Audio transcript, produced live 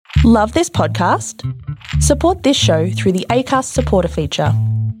Love this podcast? Support this show through the Acast supporter feature.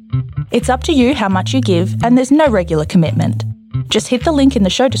 It's up to you how much you give, and there's no regular commitment. Just hit the link in the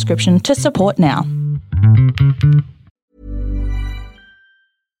show description to support now.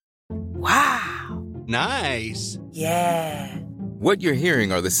 Wow. Nice. Yeah. What you're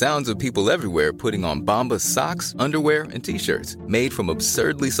hearing are the sounds of people everywhere putting on Bombas socks, underwear, and T-shirts made from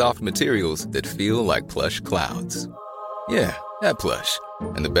absurdly soft materials that feel like plush clouds. Yeah, that plush.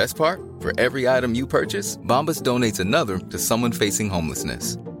 And the best part? For every item you purchase, Bombas donates another to someone facing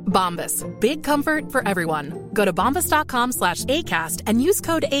homelessness. Bombas. Big comfort for everyone. Go to bombas.com/ACAST and use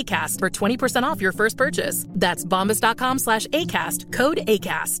code ACAST for 20% off your first purchase. That's bombas.com/ACAST. Code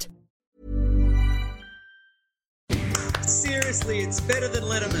ACAST. Seriously, it's better than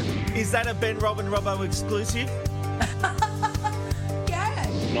Letterman. Is that a Ben Robin Robbo exclusive?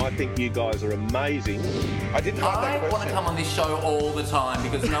 And I think you guys are amazing. I didn't like that I question. want to come on this show all the time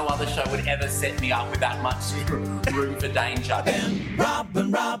because no other show would ever set me up with that much room for danger. Ben, Robin,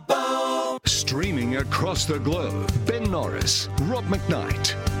 Robbo. Streaming across the globe, Ben Norris, Rob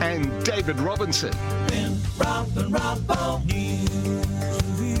McKnight, and David Robinson. Ben, Robin, Robbo. News,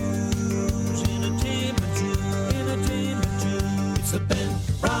 reviews, entertainment news. It's the Ben,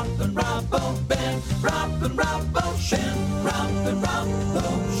 Robin, Robbo. Ben, Robin, Robbo Show. Ben, Robin,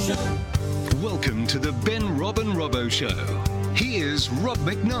 Robbo Show. Welcome to the Ben Robin Robbo Show. Here's Rob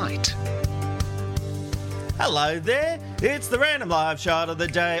McKnight. Hello there. It's the random live shot of the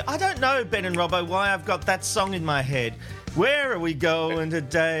day. I don't know, Ben and Robbo, why I've got that song in my head. Where are we going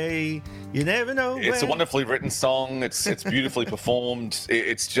today? You never know where. It's a wonderfully written song. It's beautifully performed.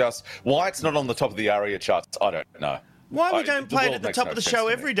 It's just why it's not on the top of the ARIA charts, I don't know. Why we don't The play it world at the makes top no of the sense show to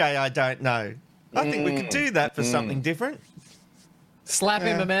me. every day, I don't know. I think we could do that for something different. Slap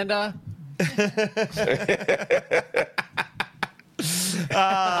him, Amanda.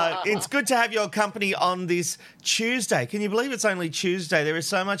 It's good to have your company on this Tuesday. Can you believe it's only Tuesday? There is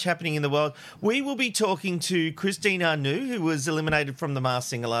so much happening in the world. We will be talking to Christine Arnoux, who was eliminated from The Masked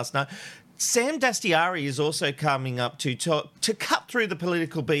Singer last night. Sam Dastiari is also coming up to cut through the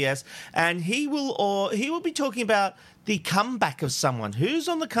political BS, and he will be talking about the comeback of someone. Who's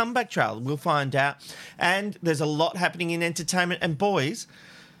on the comeback trail? We'll find out. And there's a lot happening in entertainment. And boys,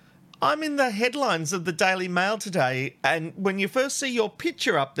 I'm in the headlines of the Daily Mail today, and when you first see your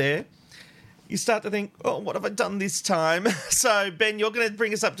picture up there, you start to think, oh, what have I done this time? So, Ben, you're going to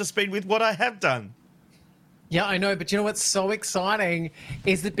bring us up to speed with what I have done. Yeah, I know, but you know what's so exciting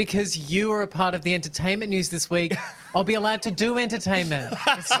is that because you are a part of the entertainment news this week, I'll be allowed to do entertainment.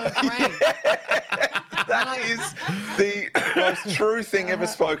 It's so great. That is the most true thing ever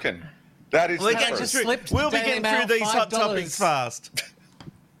spoken. That is We'll true. be getting through these hot topics fast.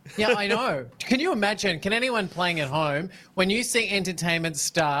 Yeah, I know. Can you imagine, can anyone playing at home, when you see entertainment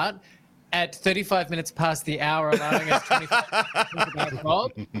start at 35 minutes past the hour, allowing us 25 minutes about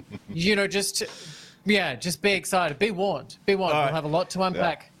Rob, you know, just be excited. Be warned. Be warned. All right. We'll have a lot to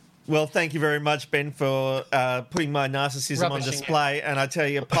unpack. Well, thank you very much, Ben, for putting my narcissism on Rubbishing display. And I tell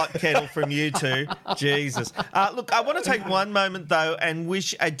you, pot kettle from you two. Jesus. Look, I want to take one moment, though, and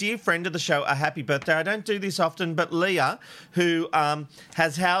wish a dear friend of the show a happy birthday. I don't do this often, but Leah, who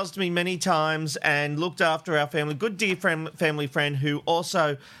has housed me many times and looked after our family, good dear family friend who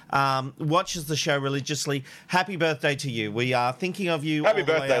also watches the show religiously. Happy birthday to you. We are thinking of you. Happy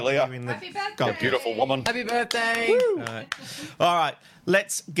birthday, Leah. Happy birthday. God, Beautiful woman. Happy birthday. All right,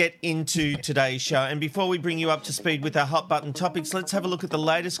 let's get into today's show. And before we bring you up to speed with our hot button topics, let's have a look at the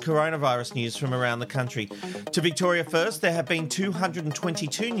latest coronavirus news from around the country. To Victoria first, there have been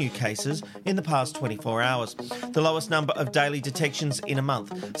 222 new cases in the past 24 hours, the lowest number of daily detections in a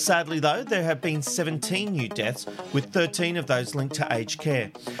month. Sadly, though, there have been 17 new deaths, with 13 of those linked to aged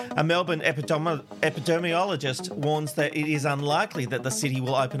care. A Melbourne epidemiologist warns that it is unlikely that the city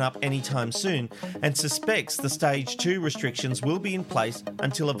will open up anytime soon and suspects the stage 2 restrictions will be in place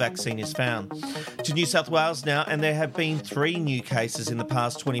until a vaccine is found. To New South Wales now, and there have been 3 new cases in the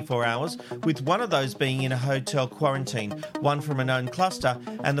past 24 hours, with one of those being in a hotel quarantine, one from a known cluster,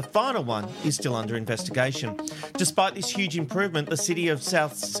 and the final one is still under investigation. Despite this huge improvement, the city of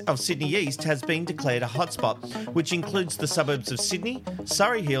Sydney East has been declared a hotspot, which includes the suburbs of Sydney,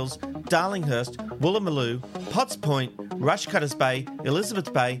 Surrey Hills, Darlinghurst, Woolloomooloo, Potts Point, Rushcutters Bay,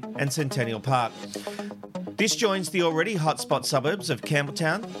 Elizabeth Bay and Centennial Park. This joins the already hotspot suburbs of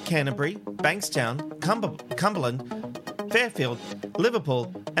Campbelltown, Canterbury, Bankstown, Cumberland, Fairfield,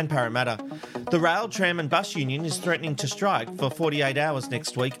 Liverpool and Parramatta. The Rail, Tram and Bus Union is threatening to strike for 48 hours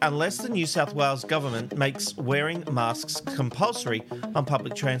next week unless the New South Wales government makes wearing masks compulsory on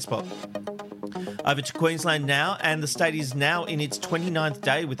public transport. Over to Queensland now, and the state is now in its 29th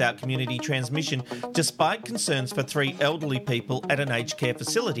day without community transmission, despite concerns for 3 elderly people at an aged care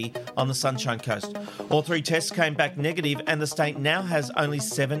facility on the Sunshine Coast. All 3 tests came back negative, and the state now has only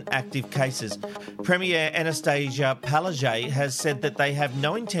 7 active cases. Premier Anastasia Palaszczuk has said that they have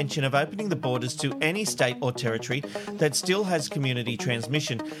no intention of opening the borders to any state or territory that still has community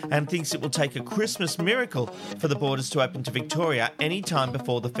transmission, and thinks it will take a Christmas miracle for the borders to open to Victoria any time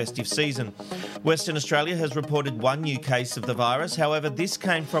before the festive season. Western Australia has reported 1 new case of the virus. However, this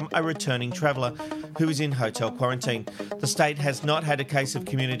came from a returning traveller who is in hotel quarantine. The state has not had a case of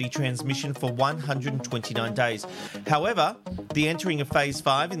community transmission for 129 days. However, the entering of Phase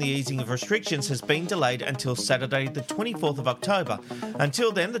 5 in the easing of restrictions has been delayed until Saturday, the 24th of October.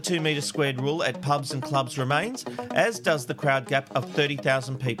 Until then, the 2 metre squared rule at pubs and clubs remains, as does the crowd gap of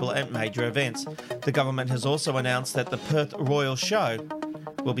 30,000 people at major events. The government has also announced that the Perth Royal Show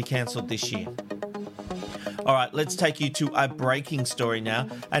will be cancelled this year. All right, let's take you to a breaking story now.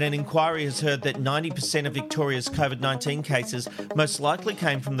 And an inquiry has heard that 90% of Victoria's COVID-19 cases most likely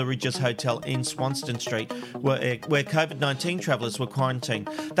came from the Ridges Hotel in Swanston Street, where COVID-19 travellers were quarantined.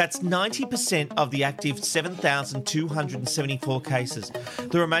 That's 90% of the active 7,274 cases.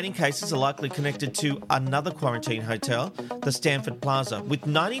 The remaining cases are likely connected to another quarantine hotel, the Stanford Plaza, with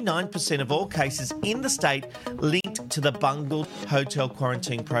 99% of all cases in the state linked to the bungled hotel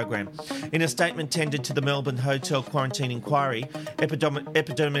quarantine program. In a statement tendered to the Melbourne Hotel Quarantine Inquiry,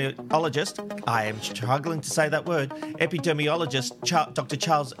 epidemiologist, I am struggling to say that word, epidemiologist Dr.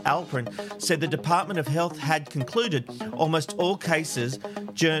 Charles Alperin said the Department of Health had concluded almost all cases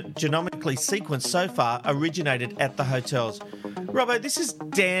genomically sequenced so far originated at the hotels. Robbo, this is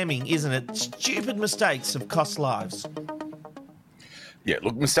damning, isn't it? Stupid mistakes have cost lives. Yeah,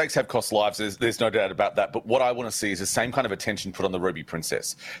 look, mistakes have cost lives. There's no doubt about that. But what I want to see is the same kind of attention put on the Ruby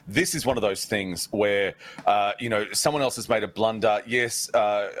Princess. This is one of those things where, someone else has made a blunder. Yes,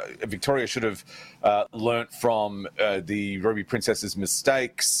 Victoria should have learnt from the Ruby Princess's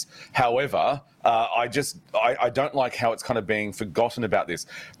mistakes. However, I don't like how it's kind of being forgotten about this.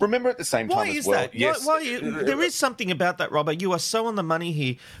 Remember at the same time as well. That? Yes, there is something about that, Robert. You are so on the money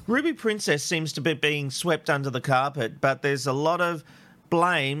here. Ruby Princess seems to be being swept under the carpet, but there's a lot of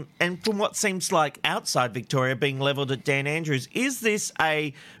blame, and from what seems like outside Victoria, being levelled at Dan Andrews. Is this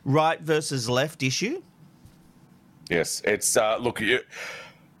a right versus left issue? Yes, it's there's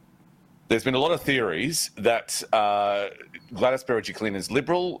been a lot of theories that Gladys Berejiklian is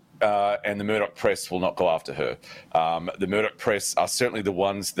Liberal and the Murdoch press will not go after her. The Murdoch press are certainly the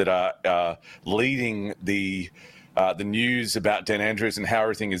ones that are leading the news about Dan Andrews and how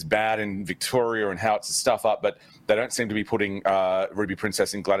everything is bad in Victoria and how it's a stuff up, but they don't seem to be putting Ruby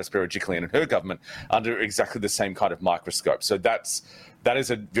Princess and Gladys Berejiklian and her government under exactly the same kind of microscope. So that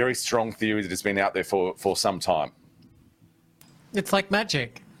is a very strong theory that has been out there for some time. It's like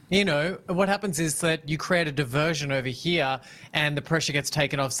magic. You know, what happens is that you create a diversion over here and the pressure gets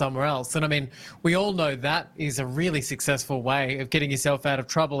taken off somewhere else. And I mean, we all know that is a really successful way of getting yourself out of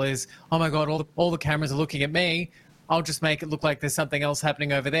trouble is, oh my God, all the cameras are looking at me. I'll just make it look like there's something else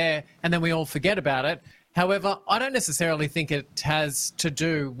happening over there. And then we all forget about it. However, I don't necessarily think it has to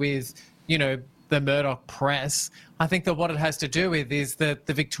do with, the Murdoch press. I think that what it has to do with is that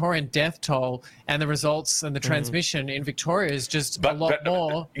the Victorian death toll and the results and the transmission in Victoria is just a lot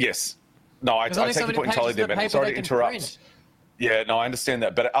more. Yes. No, I take your point entirely there, Ben. Sorry to interrupt. Yeah, no, I understand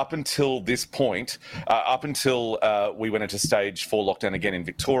that. But up until this point, up until we went into stage 4 lockdown again in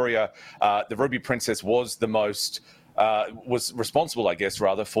Victoria, the Ruby Princess was the most... was responsible, I guess,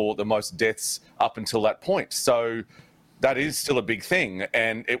 rather, for the most deaths up until that point. So that is still a big thing,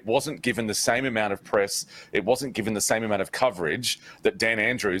 and it wasn't given the same amount of press, it wasn't given the same amount of coverage that Dan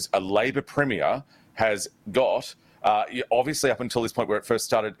Andrews, a Labor Premier, has got. Obviously, up until this point where it first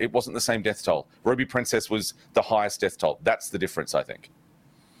started, it wasn't the same death toll. Ruby Princess was the highest death toll. That's the difference, I think.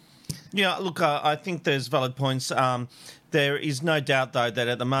 Yeah, look, I think there's valid points. There is no doubt, though, that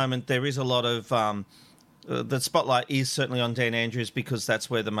at the moment there is a lot of... the spotlight is certainly on Dan Andrews because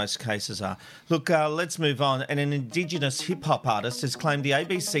that's where the most cases are. Look, let's move on. And an Indigenous hip-hop artist has claimed the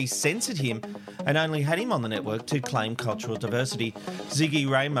ABC censored him and only had him on the network to claim cultural diversity. Ziggy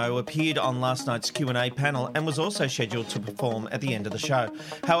Ramo appeared on last night's Q&A panel and was also scheduled to perform at the end of the show.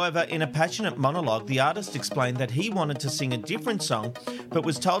 However, in a passionate monologue, the artist explained that he wanted to sing a different song but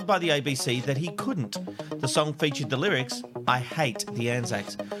was told by the ABC that he couldn't. The song featured the lyrics, "I hate the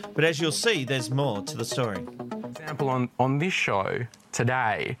Anzacs." But as you'll see, there's more to the story. For example, on this show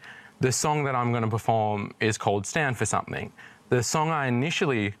today, the song that I'm going to perform is called Stand for Something. The song I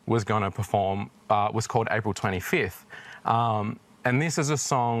initially was going to perform was called April 25th. And this is a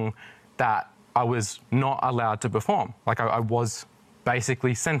song that I was not allowed to perform. Like I was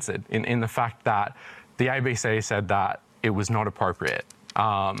basically censored in the fact that the ABC said that it was not appropriate.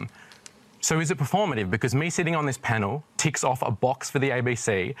 So is it performative? Because me sitting on this panel ticks off a box for the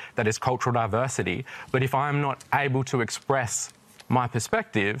ABC that is cultural diversity, but if I'm not able to express my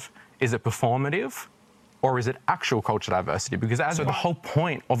perspective, is it performative or is it actual cultural diversity? Because the whole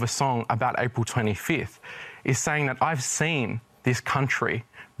point of a song about April 25th is saying that I've seen this country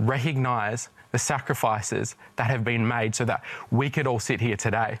recognise the sacrifices that have been made so that we could all sit here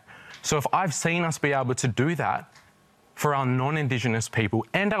today. So if I've seen us be able to do that for our non-Indigenous people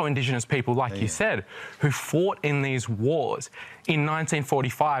and our Indigenous people, like you said, who fought in these wars in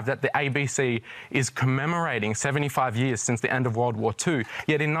 1945, that the ABC is commemorating 75 years since the end of World War II,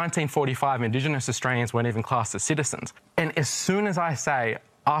 yet in 1945 Indigenous Australians weren't even classed as citizens. And as soon as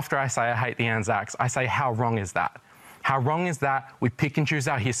after I say I hate the Anzacs, I say how wrong is that? How wrong is that? We pick and choose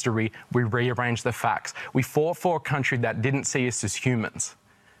our history, we rearrange the facts. We fought for a country that didn't see us as humans.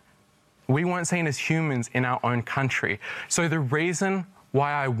 We weren't seen as humans in our own country. So the reason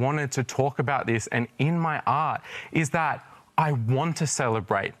why I wanted to talk about this and in my art is that I want to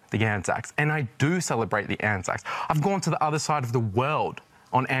celebrate the Anzacs, and I do celebrate the Anzacs. I've gone to the other side of the world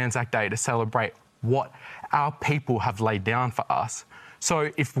on Anzac Day to celebrate what our people have laid down for us.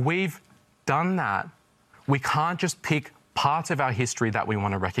 So if we've done that, we can't just pick parts of our history that we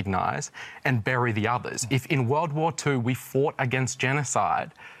want to recognise and bury the others. If in World War II we fought against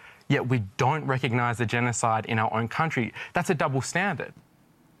genocide, yet we don't recognise the genocide in our own country, that's a double standard.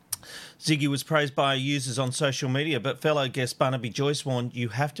 Ziggy was praised by users on social media, but fellow guest Barnaby Joyce warned you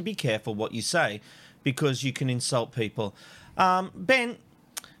have to be careful what you say because you can insult people. Ben,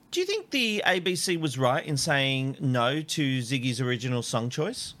 do you think the ABC was right in saying no to Ziggy's original song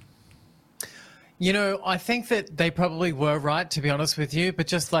choice? You know, I think that they probably were right, to be honest with you, but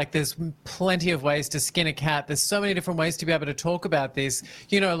just like there's plenty of ways to skin a cat. There's so many different ways to be able to talk about this.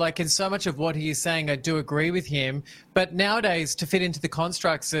 You know, like in so much of what he is saying, I do agree with him. But nowadays, to fit into the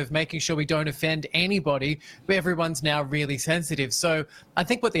constructs of making sure we don't offend anybody, everyone's now really sensitive. So I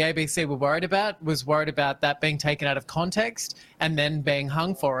think what the ABC were worried about was that being taken out of context and then being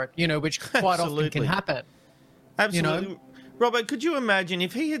hung for it, you know, which quite often can happen. Absolutely. You know? Robert, could you imagine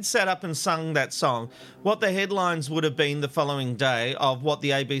if he had sat up and sung that song, what the headlines would have been the following day of what the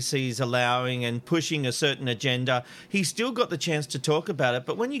ABC is allowing and pushing a certain agenda? He's still got the chance to talk about it,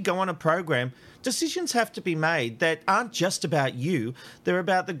 but when you go on a program, decisions have to be made that aren't just about you. They're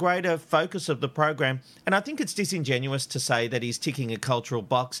about the greater focus of the program. And I think it's disingenuous to say that he's ticking a cultural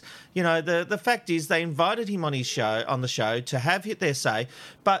box. You know, the fact is they invited him on the show to have their say,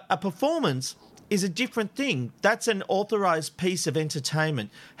 but a performance is a different thing. That's an authorised piece of entertainment.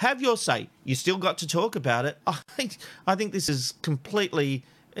 Have your say. You still got to talk about it. I think this is completely...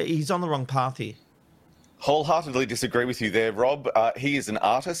 He's on the wrong path here. Wholeheartedly disagree with you there, Rob. He is an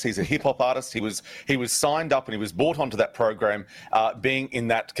artist. He's a hip-hop artist. He was signed up and he was brought onto that program being in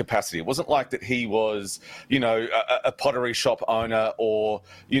that capacity. It wasn't like that he was, you know, a pottery shop owner or,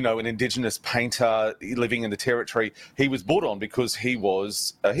 you know, an Indigenous painter living in the territory. He was brought on because he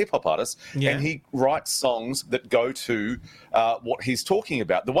was a hip-hop artist and he writes songs that go to what he's talking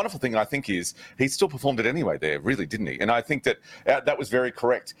about. The wonderful thing, I think, is he still performed it anyway there, really, didn't he? And I think that that was very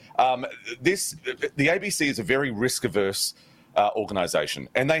correct. The ABC is a very risk-averse organisation,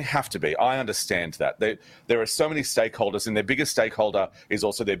 and they have to be. I understand that. There are so many stakeholders, and their biggest stakeholder is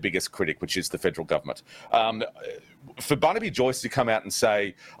also their biggest critic, which is the federal government. For Barnaby Joyce to come out and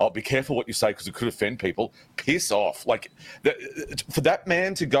say, "Oh, be careful what you say because it could offend people," piss off. Like, for that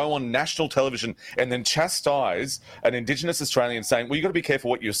man to go on national television and then chastise an Indigenous Australian saying, "Well, you've got to be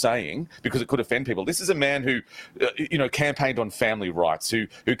careful what you're saying because it could offend people." This is a man who, you know, campaigned on family rights, who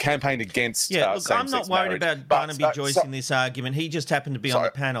campaigned against same-sex I'm not worried about Barnaby Joyce in this argument. He just happened to be on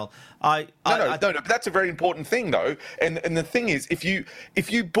the panel. No, but that's a very important thing, though. And the thing is, if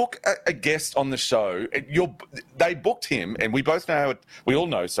you book a guest on the show, they booked him, and we all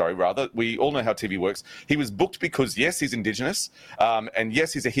know how TV works. He was booked because, yes, he's Indigenous, and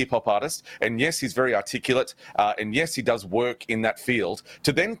yes, he's a hip-hop artist, and yes, he's very articulate, and yes, he does work in that field.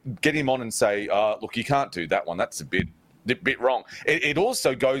 To then get him on and say, look, you can't do that one, that's a bit wrong. It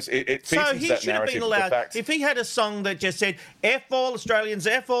also goes... It feeds into that narrative. Been allowed, if he had a song that just said, F all Australians,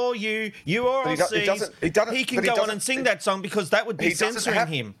 F all you are all C's, he can go on and sing that song because that would be censoring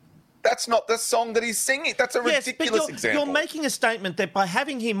him. That's not the song that he's singing. That's a ridiculous example. You're making a statement that by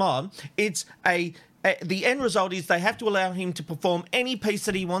having him on, it's the end result is they have to allow him to perform any piece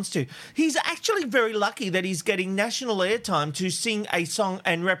that he wants to. He's actually very lucky that he's getting national airtime to sing a song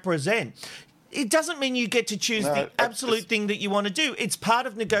and represent. it doesn't mean you get to choose the absolute thing that you want to do. It's part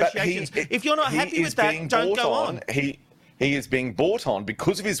of negotiations. If you're not happy with that, don't go on. He is being brought on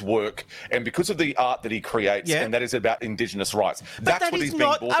because of his work and because of the art that he creates, and that is about Indigenous rights. That's what he's being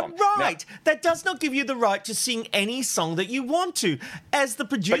brought on. Right. Now, that does not give you the right to sing any song that you want to. As the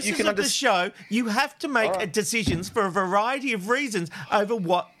producers of the show, you have to make decisions for a variety of reasons over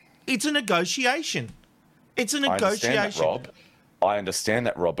what. It's a negotiation. It's a negotiation. I understand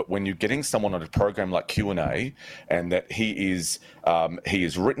that, Rob, but when you're getting someone on a program like Q&A and that he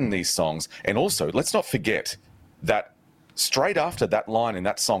has written these songs, and also, let's not forget that straight after that line in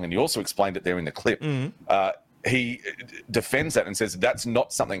that song, and you also explained it there in the clip, he defends that and says that's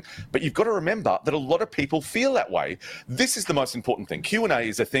not something. But you've got to remember that a lot of people feel that way. This is the most important thing. Q&A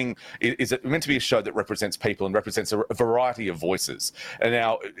is a thing, is meant to be a show that represents people and represents a variety of voices. And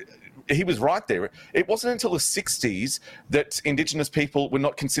now, he was right there. It wasn't until the 60s that Indigenous people were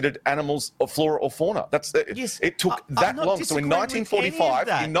not considered animals of flora or fauna. It took that long. So in 1945,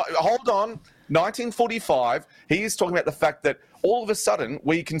 hold on, 1945, he is talking about the fact that all of a sudden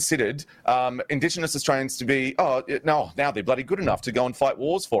we considered Indigenous Australians to be, now they're bloody good enough to go and fight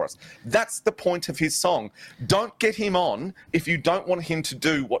wars for us. That's the point of his song. Don't get him on if you don't want him to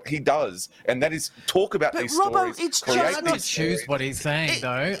do what he does, and that is talk about these stories. It's just not choose what he's saying,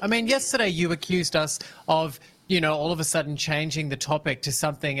 though. I mean, yesterday you accused us of all of a sudden changing the topic to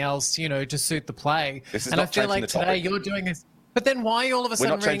something else, to suit the play. And I feel like today you're doing this. But then why are you all of a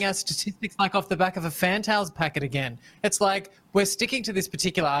sudden reading our statistics like off the back of a Fantails packet again? It's like we're sticking to this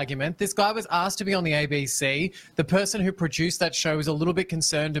particular argument. This guy was asked to be on the ABC. The person who produced that show was a little bit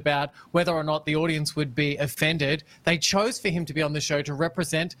concerned about whether or not the audience would be offended. They chose for him to be on the show to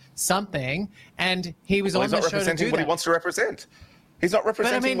represent something, and he was on the show to do that. He's not representing what he wants to represent. He's not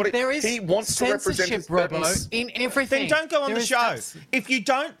representing he wants to represent his purpose. In everything. Then don't go on the show. If you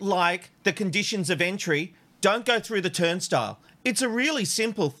don't like the conditions of entry, don't go through the turnstile. It's a really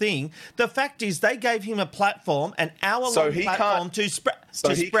simple thing. The fact is they gave him a platform, an hour-long platform to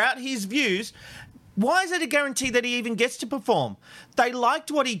sprout his views. Why is it a guarantee that he even gets to perform? They liked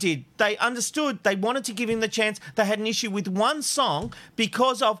what he did. They understood. They wanted to give him the chance. They had an issue with one song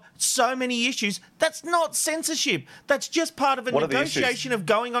because of so many issues. That's not censorship. That's just part of a negotiation of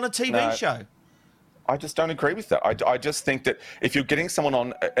going on a TV show. I just don't agree with that. I just think that if you're getting someone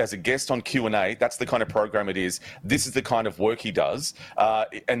on as a guest on Q&A, that's the kind of program it is. This is the kind of work he does.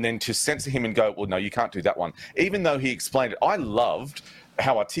 And then to censor him and go, well, no, you can't do that one. Even though he explained it, I loved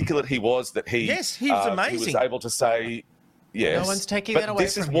how articulate he was, that he, yes, he was amazing. He was able to say, yes. No one's taking that away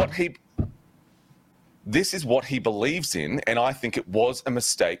from him. This is what he believes in, and I think it was a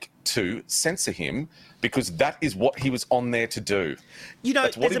mistake to censor him because that is what he was on there to do.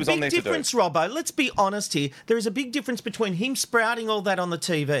 That's what he was on there to do. There's a big difference, Robbo. Let's be honest here. There is a big difference between him sprouting all that on the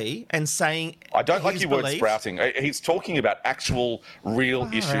TV and saying I don't like your word sprouting. He's talking about actual, real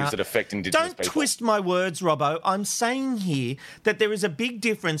issues that affect Indigenous people. Don't twist my words, Robbo. I'm saying here that there is a big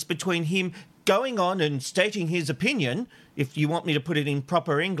difference between him going on and stating his opinion, if you want me to put it in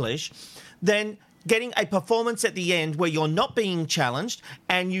proper English, than getting a performance at the end where you're not being challenged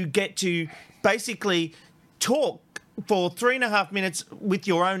and you get to basically talk for 3.5 minutes with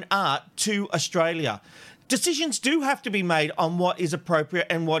your own art to Australia. Decisions do have to be made on what is appropriate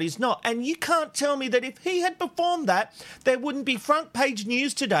and what is not. And you can't tell me that if he had performed that, there wouldn't be front page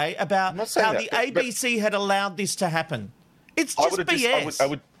news today about how the ABC had allowed this to happen. It's just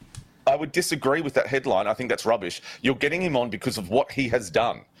BS. I would disagree with that headline. I think that's rubbish. You're getting him on because of what he has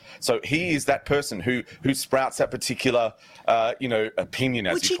done. So he is that person who sprouts that particular, opinion,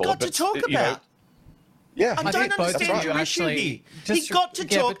 as you call it. Which he got to talk about. Yeah, I don't understand your issue here. He got to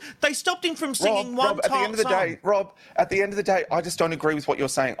talk. They stopped him from singing one top song. At the end of the day, I just don't agree with what you're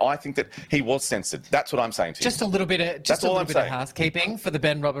saying. I think that he was censored. That's what I'm saying to you. Just a little bit of housekeeping for the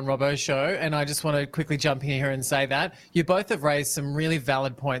Ben, Rob and Robbo show, and I just want to quickly jump in here and say that you both have raised some really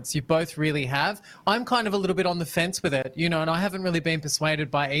valid points. You both really have. I'm kind of a little bit on the fence with it, and I haven't really been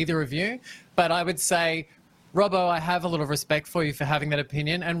persuaded by either of you, but I would say, Robbo, I have a lot of respect for you for having that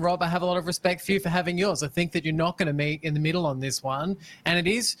opinion. And Rob, I have a lot of respect for you for having yours. I think that you're not going to meet in the middle on this one. And it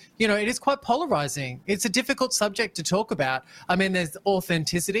is, it is quite polarizing. It's a difficult subject to talk about. I mean, there's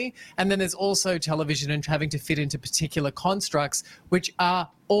authenticity, and then there's also television and having to fit into particular constructs, which are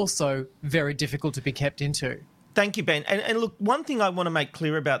also very difficult to be kept into. Thank you, Ben. And look, one thing I want to make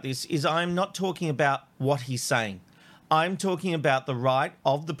clear about this is I'm not talking about what he's saying. I'm talking about the right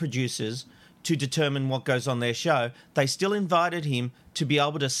of the producers to determine what goes on their show. They still invited him to be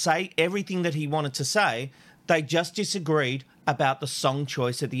able to say everything that he wanted to say. They just disagreed about the song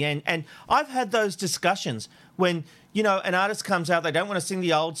choice at the end. And I've had those discussions when, you know, an artist comes out, they don't want to sing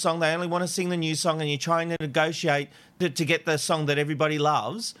the old song, they only want to sing the new song, and you're trying to negotiate to get the song that everybody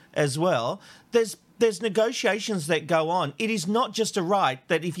loves as well. There's negotiations that go on. It is not just a right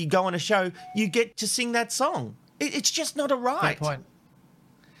that if you go on a show, you get to sing that song. It's just not a right. Fair point.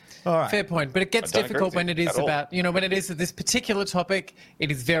 All right. Fair point, but it gets difficult when it is about, you know, when it is this particular topic, it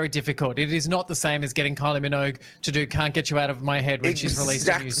is very difficult. It is not the same as getting Kylie Minogue to do Can't Get You Out of My Head when she's released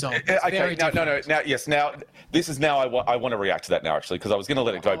a new song. Okay, now, this is now I want to react to that now, actually, because I was going to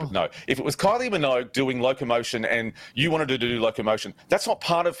let it go, but no. If it was Kylie Minogue doing Locomotion and you wanted to do Locomotion, that's not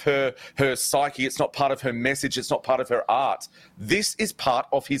part of her psyche, it's not part of her message, it's not part of her art. This is part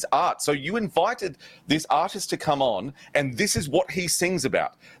of his art. So you invited this artist to come on, and this is what he sings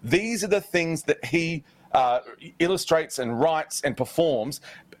about. These are the things that he illustrates and writes and performs.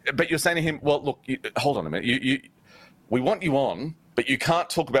 But you're saying to him, well, look, hold on a minute. We want you on, but you can't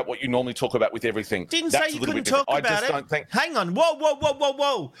talk about what you normally talk about with everything. Didn't say you couldn't talk about it. Hang on.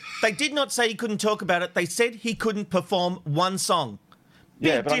 Whoa. They did not say he couldn't talk about it. They said he couldn't perform one song.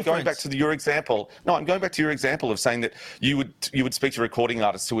 Yeah, but I'm going back to your example. No, I'm going back to your example of saying that you would speak to recording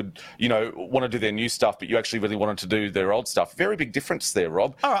artists who would, you know, want to do their new stuff, but you actually really wanted to do their old stuff. Very big difference there,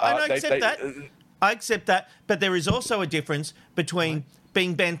 Rob. All right, I accept that. I accept that, but there is also a difference between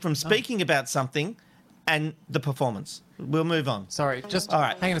being banned from speaking about something and the performance. We'll move on. Sorry, just all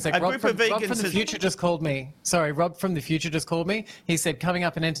right. Hang on a sec. Rob from the future just called me. Sorry, Rob from the future just called me. He said, coming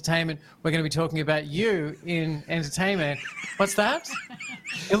up in entertainment, we're going to be talking about you in entertainment. What's that?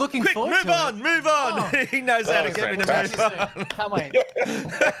 You're looking forward to it. Move on. Oh. He knows how to get me to move on. Can't wait.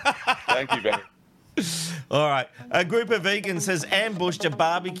 Thank you, Benny. All right. A group of vegans has ambushed a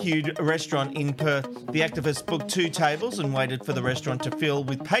barbecued restaurant in Perth. The activists booked 2 tables and waited for the restaurant to fill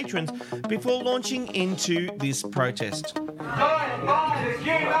with patrons before launching into this protest. Seriously,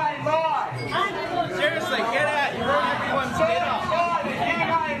 get out. You ruined everyone's dinner.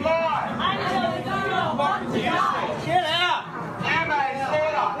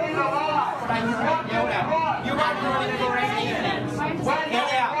 Get out. You might ruin it for anything.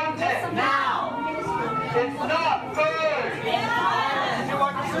 Get out. Now. It's not food. It's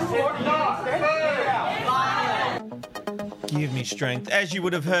not food. Give me strength. As you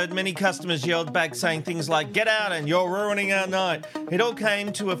would have heard, many customers yelled back saying things like, "Get out and you're ruining our night." It all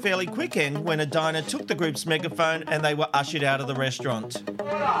came to a fairly quick end when a diner took the group's megaphone and they were ushered out of the restaurant. It's a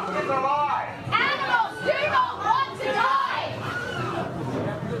lie. Animals do not want to die.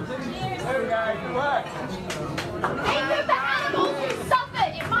 There we go. Good work. Think of the animals who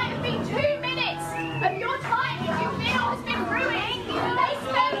suffered. It might have been 2 minutes of your time that you now has been ruining. They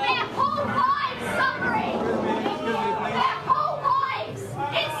spent their whole lives suffering. Their whole lives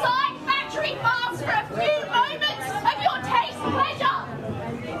inside factory farms for a few moments of your taste pleasure.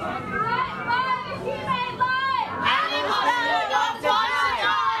 Barbecue made live. Animals do not want to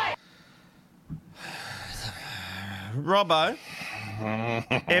die. Robbo,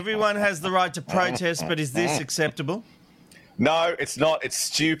 everyone has the right to protest, but is this acceptable? No, it's not. It's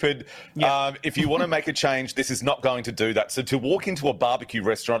stupid. Yeah. If you want to make a change, this is not going to do that. So to walk into a barbecue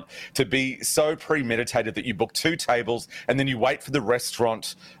restaurant, to be so premeditated that you book 2 tables and then you wait for the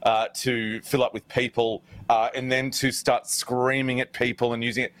restaurant to fill up with people and then to start screaming at people and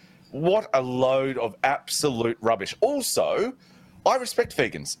using it. What a load of absolute rubbish. Also, I respect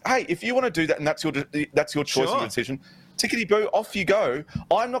vegans. Hey, if you want to do that and that's your choice and your decision, tickety-boo, off you go.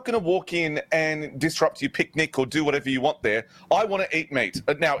 I'm not going to walk in and disrupt your picnic or do whatever you want there. I want to eat meat.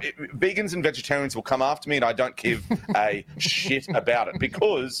 Now, vegans and vegetarians will come after me and I don't give a shit about it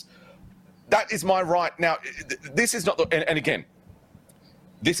because that is my right. Now, this is not the... And again,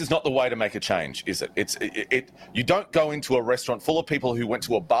 this is not the way to make a change, is it? You don't go into a restaurant full of people who went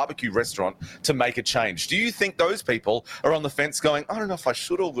to a barbecue restaurant to make a change. Do you think those people are on the fence going, I don't know if I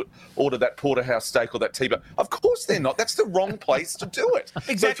should order that porterhouse steak or that T-bone? Of course they're not. That's the wrong place to do it.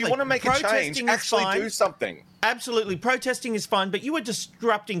 Exactly. So if you want to make a change, actually do something. Absolutely. Protesting is fine, but you were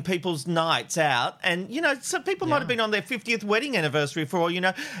disrupting people's nights out. And, you know, some people might have been on their 50th wedding anniversary for all you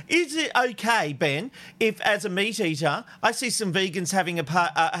know. Is it okay, Ben, if as a meat eater, I see some vegans having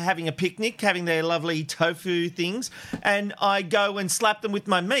a picnic, having their lovely tofu things, and I go and slap them with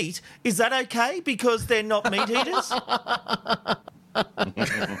my meat? Is that okay because they're not meat eaters?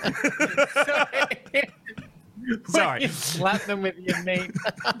 Sorry. You slap them with your meat.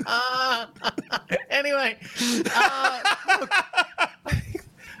 Anyway, look,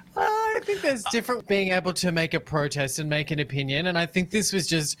 I think there's different being able to make a protest and make an opinion, and I think this was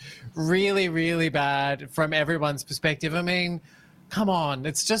just really, really bad from everyone's perspective. I mean, come on,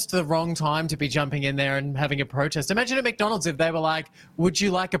 it's just the wrong time to be jumping in there and having a protest. Imagine at McDonald's if they were like, would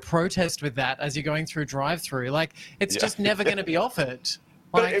you like a protest with that as you're going through drive-through? Like, it's just never going to be offered.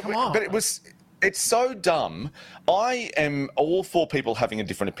 Like, come on. But it's so dumb. I am all for people having a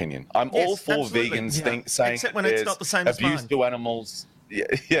different opinion. I'm all for vegans saying except when it's not the same as abuse mine. to animals.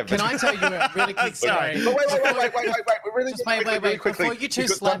 Yeah. Can I tell you a really quick story? Wait. Before you two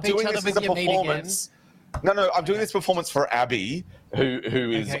slap each other with your meat again. No, I'm doing this performance for Abby, who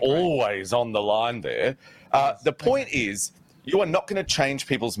is always on the line there. The point is, you are not going to change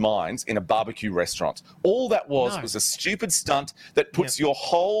people's minds in a barbecue restaurant. All that was a stupid stunt that puts your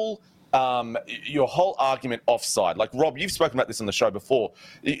whole argument offside. Like, Rob, you've spoken about this on the show before.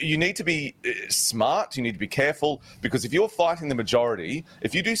 You need to be smart. You need to be careful, because if you're fighting the majority,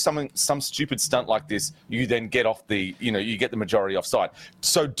 if you do some stupid stunt like this, you then get off you get the majority offside.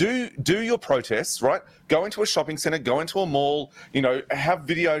 So do your protests, right? Go into a shopping centre, go into a mall, have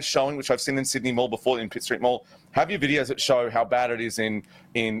videos showing, which I've seen in Sydney Mall before, in Pitt Street Mall. Have your videos that show how bad it is in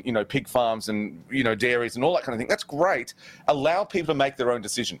pig farms and, dairies and all that kind of thing. That's great. Allow people to make their own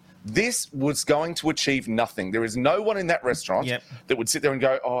decision. This was going to achieve nothing. There is no one in that restaurant that would sit there and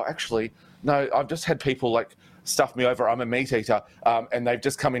go, oh, actually, no, I've just had people like stuff me over. I'm a meat eater, and they've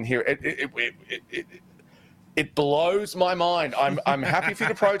just come in here. It blows my mind. I'm happy for you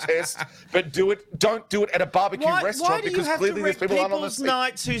to protest, but don't do it at a barbecue restaurant, because clearly there's people on the street.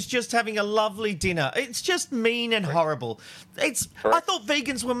 Nights who's just having a lovely dinner. It's just mean and horrible. I thought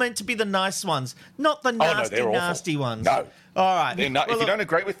vegans were meant to be the nice ones, not the nasty ones. No. All right. If you don't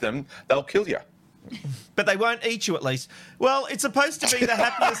agree with them, they'll kill you. But they won't eat you, at least. Well, it's supposed to be the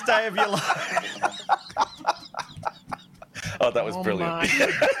happiest day of your life. Oh, that was brilliant.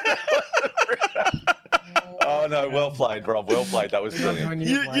 Oh, no, well played, Rob. Well played. That was brilliant.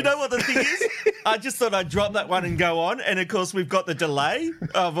 You know what the thing is? I just thought I'd drop that one and go on. And, of course, we've got the delay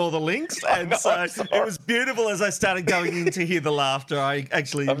of all the links. And so it was beautiful as I started going in to hear the laughter. I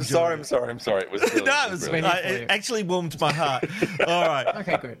actually I'm sorry. It was brilliant. No, it actually warmed my heart. All right.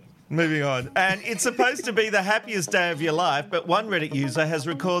 Okay, good. Moving on. And it's supposed to be the happiest day of your life, but one Reddit user has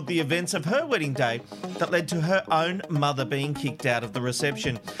recorded the events of her wedding day that led to her own mother being kicked out of the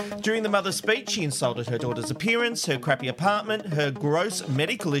reception. During the mother's speech, she insulted her daughter's appearance, her crappy apartment, her gross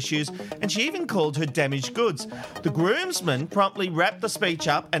medical issues, and she even called her damaged goods. The groomsman promptly wrapped the speech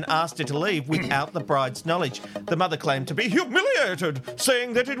up and asked her to leave without the bride's knowledge. The mother claimed to be humiliated,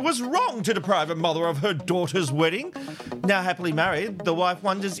 saying that it was wrong to deprive a mother of her daughter's wedding. Now happily married, the wife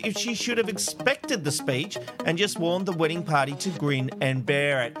wonders if she should have expected the speech and just warned the wedding party to grin and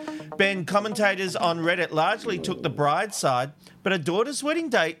bear it. Ben, commentators on Reddit largely took the bride's side, but a daughter's wedding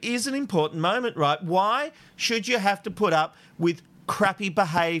day is an important moment, right? Why should you have to put up with crappy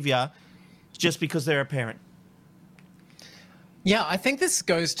behaviour just because they're a parent? Yeah, I think this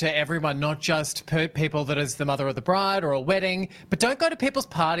goes to everyone, not just people that is the mother of the bride or a wedding, but don't go to people's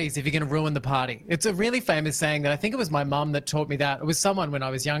parties if you're going to ruin the party. It's a really famous saying that I think it was my mum that taught me that. It was someone when I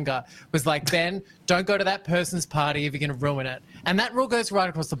was younger, was like, Ben, don't go to that person's party if you're going to ruin it. And that rule goes right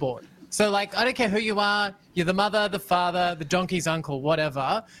across the board. So, like, I don't care who you are, you're the mother, the father, the donkey's uncle,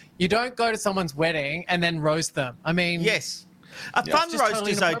 whatever. You don't go to someone's wedding and then roast them. I mean... Yes. A fun roast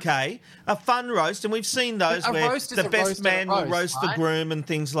totally is okay. A fun roast, and we've seen those where the best man will roast the groom and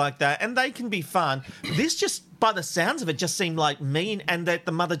things like that, and they can be fun. This just, by the sounds of it, just seemed like mean, and that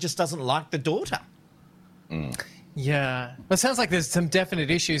the mother just doesn't like the daughter. Yeah. Well, it sounds like there's some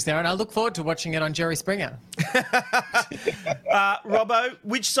definite issues there, and I look forward to watching it on Jerry Springer. Robbo,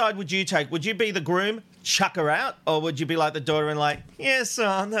 which side would you take? Would you be the groom, chuck her out, or would you be like the daughter and like, yes,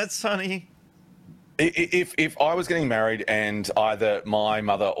 son, that's funny? If I was getting married and either my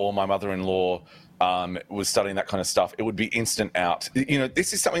mother or my mother-in-law was studying that kind of stuff, it would be instant out.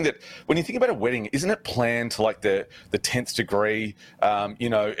 This is something that, when you think about a wedding, isn't it planned to like the 10th degree, and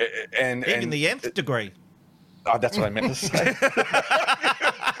even the nth degree. Oh, that's what I meant to say.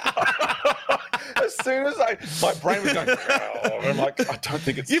 As soon as my brain was going, I'm like, I don't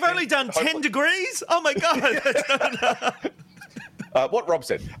think it's... You've only done 10 degrees? Oh, my God. That's not enough. What Rob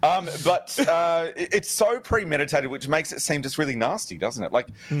said. But it's so premeditated, which makes it seem just really nasty, doesn't it? Like,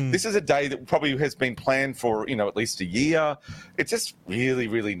 this is a day that probably has been planned for, at least a year. It's just really,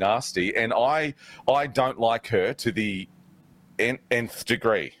 really nasty. And I don't like her to the nth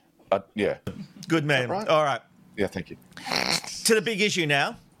degree. Yeah. Good man. Right? All right. Yeah, thank you. To the big issue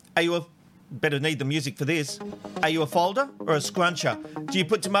now. Are you a better need the music for this. Are you a folder or a scruncher? Do you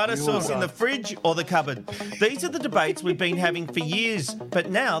put tomato sauce in the fridge or the cupboard? These are the debates we've been having for years, but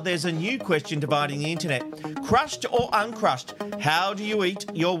now there's a new question dividing the internet. Crushed or uncrushed? How do you eat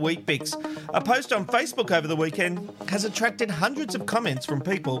your Wheat Bix? A post on Facebook over the weekend has attracted hundreds of comments from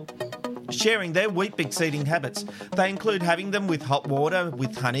people sharing their Wheat Bix eating habits. They include having them with hot water,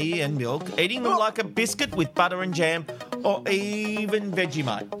 with honey and milk, eating them like a biscuit with butter and jam, or even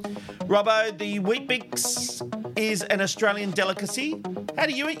Vegemite. Robbo, the Wheat Bix is an Australian delicacy. How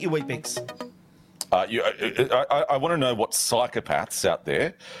do you eat your Wheat Bix? I want to know what psychopaths out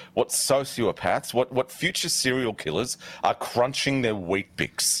there, what sociopaths, what future serial killers are crunching their Wheat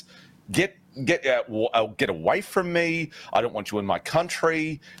Bix. Get away from me. I don't want you in my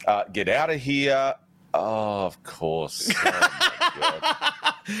country. Get out of here. Oh, of course.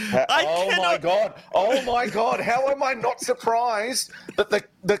 Oh my God. How am I not surprised that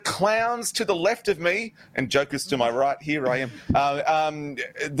the clowns to the left of me and jokers to my right, here I am,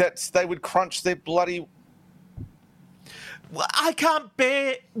 that they would crunch their bloody... Well, I can't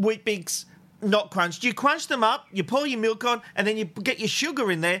bear Wheat Bix not crunched. You crunch them up, you pour your milk on, and then you get your sugar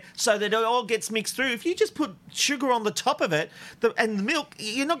in there so that it all gets mixed through. If you just put sugar on the top of it and the milk,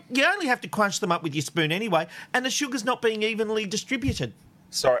 you only have to crunch them up with your spoon anyway, and the sugar's not being evenly distributed.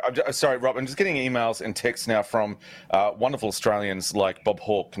 Sorry, Rob. I'm just getting emails and texts now from wonderful Australians like Bob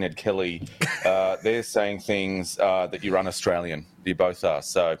Hawke, Ned Kelly. They're saying things that you're un-Australian. You both are.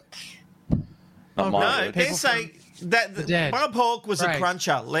 So, no, they're saying that Bob Hawke was a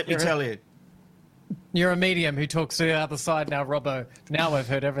cruncher. Let me tell you. You're a medium who talks to the other side now, Robbo. Now we've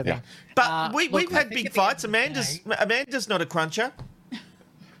heard everything. Yeah. But we've had big fights. Amanda's not a cruncher.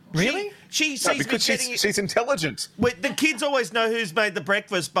 Really? She's intelligent. The kids always know who's made the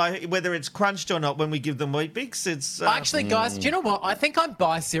breakfast by whether it's crunched or not when we give them Wheat Bix. It's actually, guys, do you know what? I think I'm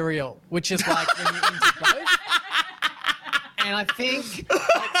bi-cereal, which is like when you're into both. And I think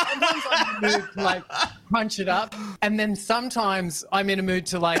sometimes I'm in a mood to like crunch it up, and then sometimes I'm in a mood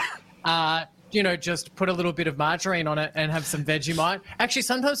to like just put a little bit of margarine on it and have some Vegemite. Actually,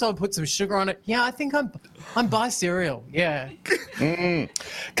 sometimes I'll put some sugar on it. Yeah, I think I'm bi-cereal. Yeah. Can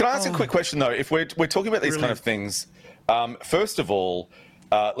I ask a quick question though? If we're talking about these kind of things, first of all,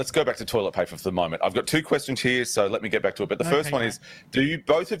 let's go back to toilet paper for the moment. I've got two questions here, so let me get back to it. But the first one is, do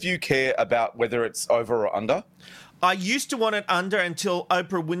both of you care about whether it's over or under? I used to want it under until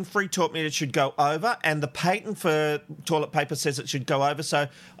Oprah Winfrey taught me it should go over, and the patent for toilet paper says it should go over, so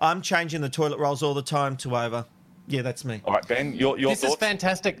I'm changing the toilet rolls all the time to over. Yeah, that's me. All right, Ben, your thoughts? This is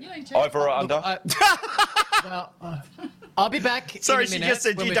fantastic. Over or under? I'll be back Sorry, in a minute. She just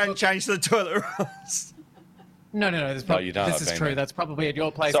said you don't change the toilet rolls. No, you don't. This is true. That's probably at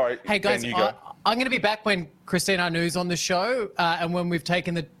your place. Sorry, hey, guys, Ben, you go. I'm going to be back when Christine Arnou's on the show and when we've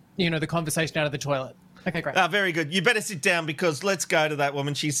taken the conversation out of the toilet. Okay, great. Very good. You better sit down because let's go to that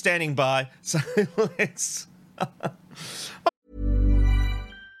woman. She's standing by. So let's...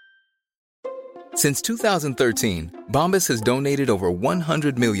 Since 2013, Bombas has donated over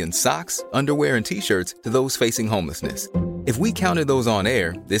 100 million socks, underwear, and T-shirts to those facing homelessness. If we counted those on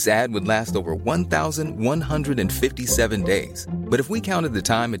air, this ad would last over 1,157 days. But if we counted the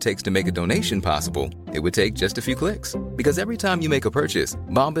time it takes to make a donation possible, it would take just a few clicks. Because every time you make a purchase,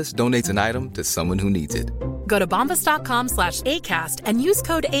 Bombas donates an item to someone who needs it. Go to bombas.com/ACAST and use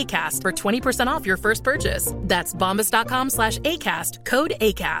code ACAST for 20% off your first purchase. That's bombas.com/ACAST, code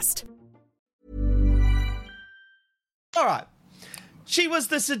ACAST. All right. She was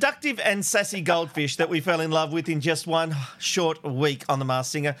the seductive and sassy goldfish that we fell in love with in just one short week on The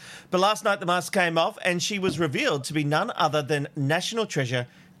Masked Singer. But last night the mask came off and she was revealed to be none other than national treasure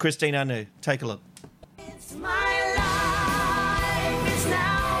Christine Arnoux. Take a look. It's my life, it's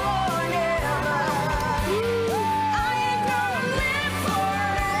now or never. I ain't gonna live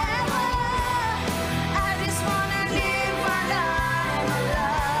forever. I just wanna live my life.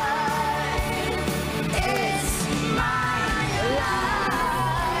 It's my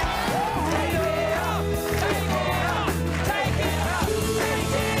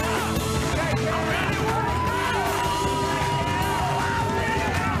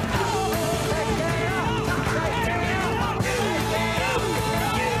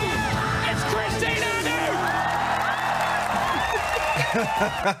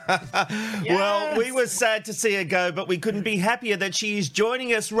Well, we were sad to see her go, but we couldn't be happier that she is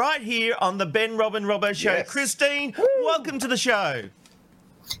joining us right here on the Ben Robbo Show. Yes. Christine, welcome to the show.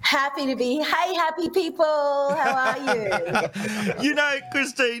 Happy to be. Hey, happy people. How are you? You know,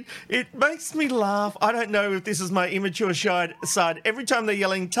 Christine, it makes me laugh. I don't know if this is my immature side. Every time they're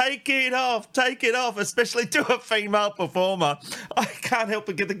yelling, take it off, especially to a female performer, I can't help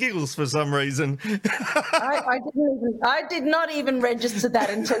but get the giggles for some reason. I did not even register that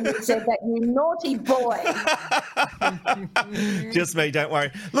until you said that, you naughty boy. Just me, don't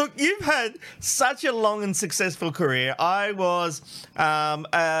worry. Look, you've had such a long and successful career. I was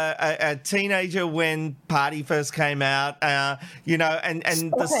a teenager when Party first came out, you know,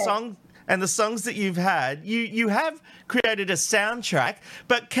 and the songs that you've had, you have created a soundtrack,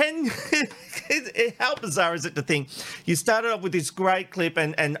 but how bizarre is it to think you started off with this great clip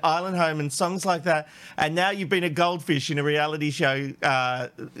and Island Home and songs like that, and now you've been a goldfish in a reality show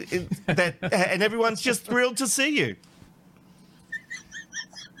and everyone's just thrilled to see you.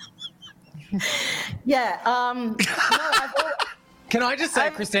 Yeah. Can I just say,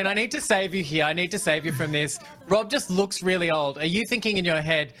 Christine, I need to save you here. I need to save you from this. Rob just looks really old. Are you thinking in your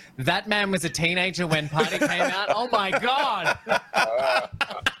head, that man was a teenager when Party came out? Oh, my God.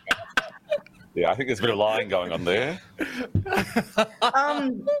 Yeah, I think there's a bit of lying going on there.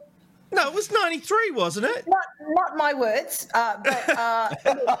 No, it was 93, wasn't it? Not my words, but I've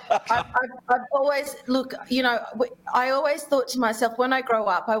always, look, you know, I always thought to myself, when I grow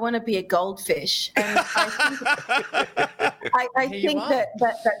up, I want to be a goldfish. And I think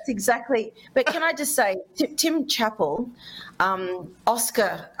that's exactly, but can I just say, Tim Chappell,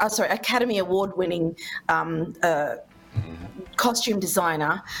 Academy Award winning costume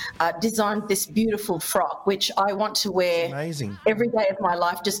designer, designed this beautiful frock, which I want to wear every day of my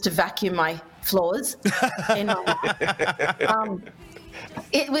life just to vacuum my floors.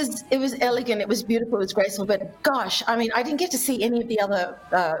 It was elegant, it was beautiful, it was graceful, but gosh, I mean, I didn't get to see any of the other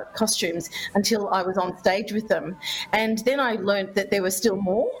costumes until I was on stage with them. And then I learned that there was still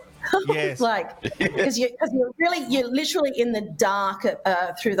more. Yes. Because you're literally in the dark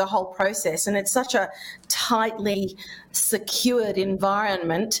through the whole process, and it's such a tightly secured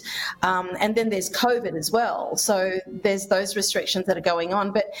environment, and then there's COVID as well, so there's those restrictions that are going on.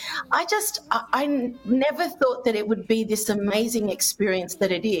 But I never thought that it would be this amazing experience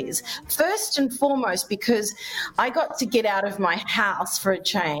that it is, first and foremost because I got to get out of my house for a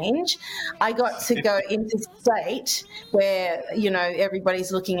change. I got to go into state where, you know,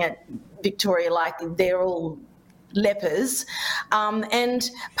 everybody's looking at Victoria like they're all lepers, and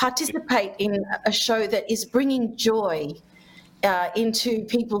participate in a show that is bringing joy into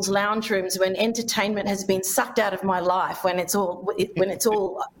people's lounge rooms when entertainment has been sucked out of my life, when it's all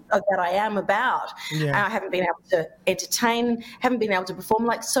that I am about. I haven't been able to entertain, haven't been able to perform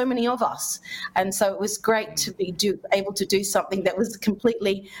like so many of us, and so it was great to be able to do something that was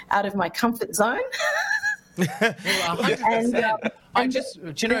completely out of my comfort zone.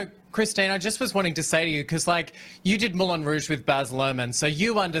 100%. Christine, I just was wanting to say to you, because, like, you did Moulin Rouge with Baz Luhrmann, so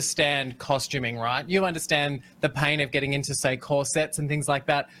you understand costuming, right? You understand the pain of getting into, say, corsets and things like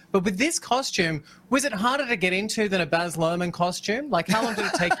that. But with this costume, was it harder to get into than a Baz Luhrmann costume? Like, how long did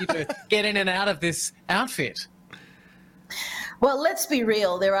it take you to get in and out of this outfit? Well, let's be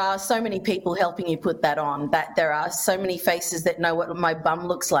real. There are so many people helping you put that on, that there are so many faces that know what my bum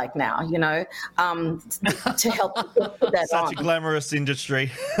looks like now, you know, to help put that on. Such a glamorous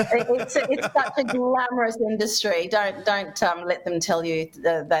industry. It's such a glamorous industry. Don't let them tell you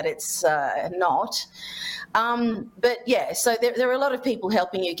that it's not. But yeah, so there are a lot of people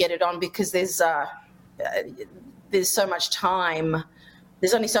helping you get it on, because there's so much time.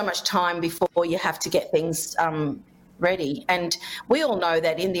 There's only so much time before you have to get things ready. And we all know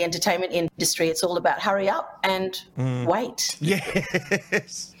that in the entertainment industry, it's all about hurry up and wait.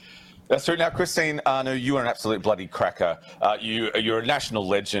 Yes. That's true. Now, Christine Anu, you are an absolute bloody cracker. You're a national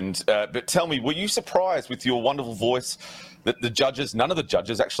legend. But tell me, were you surprised with your wonderful voice that none of the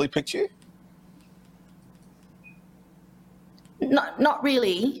judges actually picked you? Not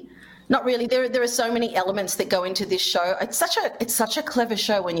really. Not really. There are so many elements that go into this show. It's such a clever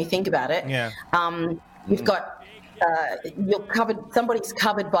show when you think about it. Yeah. You've got somebody's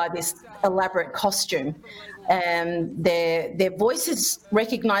covered by this elaborate costume, and their voice is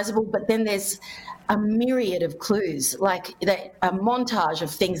recognizable, but then there's a myriad of clues, like a montage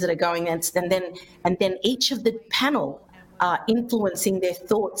of things that are going on, and then each of the panel are influencing their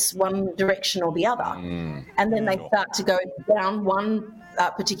thoughts one direction or the other, and then they start to go down one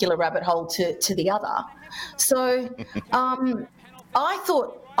particular rabbit hole to the other. So I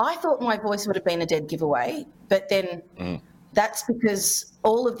thought my voice would have been a dead giveaway, but then that's because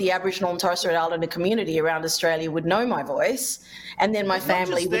all of the Aboriginal and Torres Strait Islander community around Australia would know my voice, and then my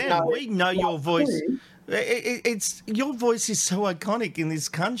family would know. We know your voice. it's your voice is so iconic in this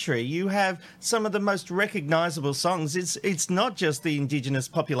country. You have some of the most recognisable songs. It's not just the Indigenous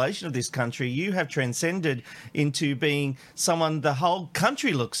population of this country. You have transcended into being someone the whole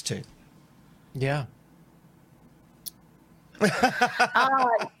country looks to. Yeah. Look,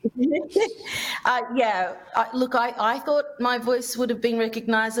 I thought my voice would have been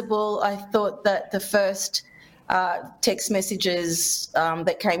recognisable. I thought that the first text messages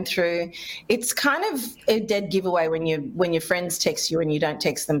that came through, it's kind of a dead giveaway when your friends text you and you don't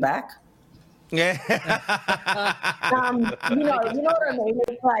text them back. Yeah. You know what I mean?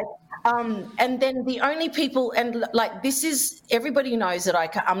 It's like, and then the only people, and like this is, everybody knows that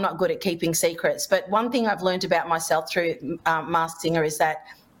I'm not good at keeping secrets, but one thing I've learned about myself through Masked Singer is that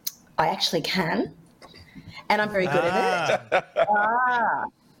I actually can, and I'm very good at it.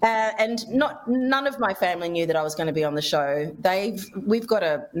 And none of my family knew that I was going to be on the show. We've got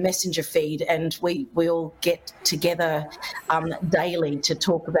a messenger feed, and we all get together daily to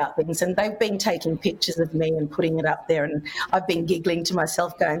talk about things. And they've been taking pictures of me and putting it up there, and I've been giggling to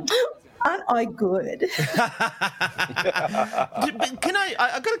myself, going, "Aren't I good?"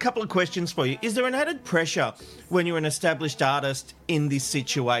 I've got a couple of questions for you. Is there an added pressure when you're an established artist in this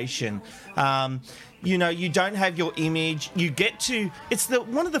situation? You know, you don't have your image. You get to... It's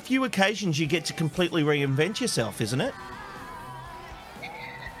one of the few occasions you get to completely reinvent yourself, isn't it?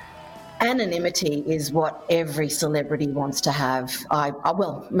 Anonymity is what every celebrity wants to have.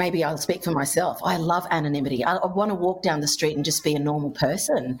 Well, maybe I'll speak for myself. I love anonymity. I want to walk down the street and just be a normal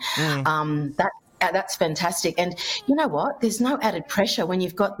person. That's fantastic. And you know what? There's no added pressure when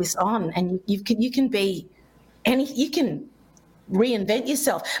you've got this on, and you can be you can reinvent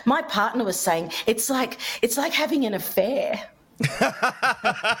yourself. My partner was saying it's like having an affair. With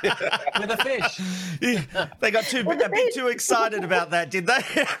a fish. Yeah, they got a bit too excited about that, did they?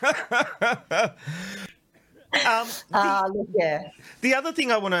 The other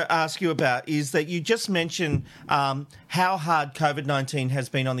thing I want to ask you about is that you just mentioned how hard COVID-19 has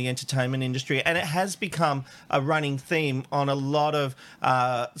been on the entertainment industry, and it has become a running theme on a lot of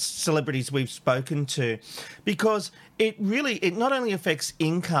celebrities we've spoken to, because it not only affects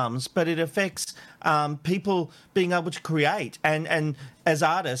incomes, but it affects people being able to create. And as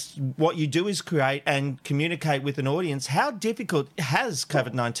artists, what you do is create and communicate with an audience. How difficult has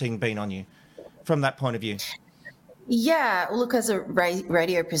COVID-19 been on you from that point of view? Yeah, look, as a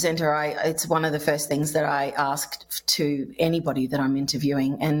radio presenter, it's one of the first things that I asked to anybody that I'm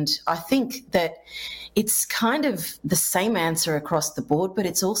interviewing. And I think that it's kind of the same answer across the board, but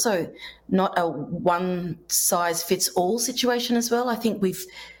it's also not a one-size-fits-all situation as well. I think we've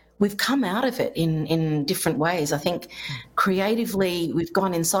come out of it in different ways. I think creatively we've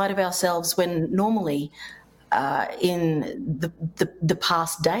gone inside of ourselves when normally in the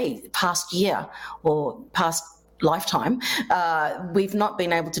past year or past lifetime, we've not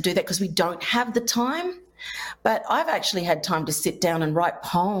been able to do that because we don't have the time. But I've actually had time to sit down and write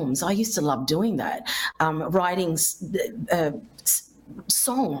poems. I used to love doing that, writing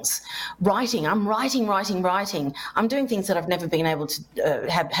songs, writing. I'm writing. I'm doing things that I've never been able to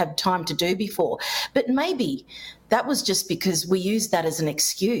have time to do before. But maybe that was just because we used that as an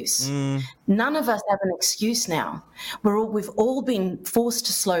excuse. None of us have an excuse now. We've all been forced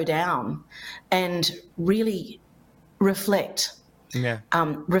to slow down and really reflect.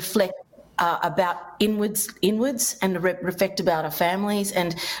 Reflect about inwards and reflect about our families,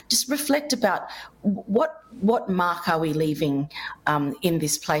 and just reflect about what mark are we leaving in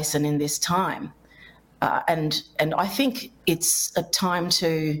this place and in this time. And I think it's a time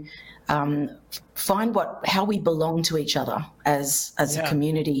to find how we belong to each other as a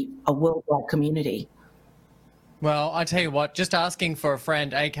community, a worldwide community. Well, I tell you what, just asking for a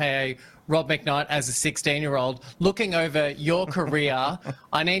friend, aka Rob McKnight, as a 16-year-old, looking over your career,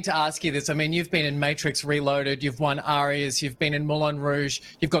 I need to ask you this. I mean, you've been in Matrix Reloaded, you've won Arias, you've been in Moulin Rouge,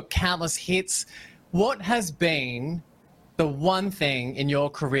 you've got countless hits. What has been the one thing in your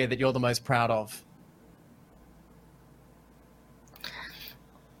career that you're the most proud of?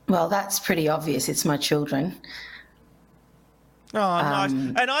 Well, that's pretty obvious. It's my children. Oh, nice.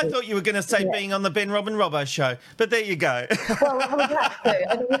 And I thought you were going to say being on the Ben Robin Robbo show, but there you go. Well, that too.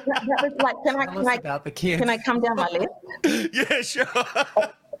 I mean, that was like, can I come down my list? Yeah, sure.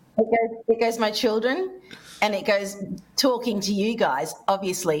 It goes my children, and it goes talking to you guys,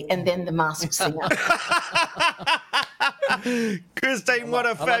 obviously, and then the Masked Singer. Christine, what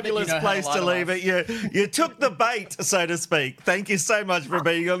a fabulous place to leave it. You took the bait, so to speak. Thank you so much for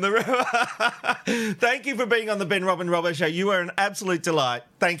being on the Thank you for being on the Ben Robin Robbo show. You were an absolute delight.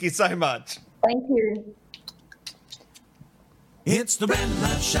 Thank you so much. Thank you. It's the red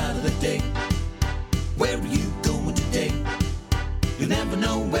light shot of the day. Where are you going today? You'll never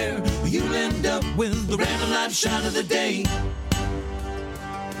know where you'll end up with the random light shot of the day.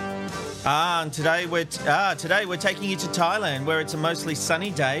 And today we're taking you to Thailand, where it's a mostly sunny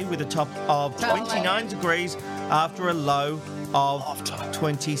day with a top of 29 degrees after a low of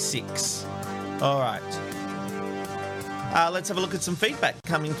 26. All right. Let's have a look at some feedback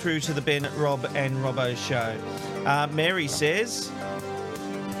coming through to the Ben, Rob and Robbo show. Mary says,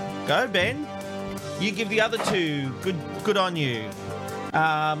 "Go Ben, you give the other two. Good on you."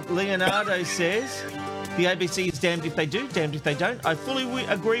 Leonardo says, "The ABC is damned if they do, damned if they don't. I fully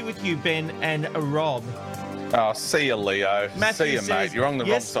agree with you, Ben and Rob." Oh, see you, Leo. Matthew see you, says, mate. You're on the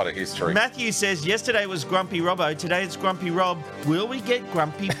wrong side of history. Matthew says, "Yesterday was Grumpy Robbo. Today it's Grumpy Rob. Will we get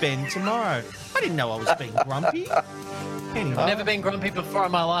Grumpy Ben tomorrow?" I didn't know I was being grumpy. Anyway. I've never been grumpy before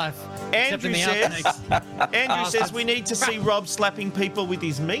in my life. Andrew says we need to see Rob slapping people with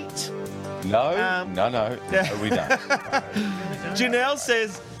his meat. No, we don't. Janelle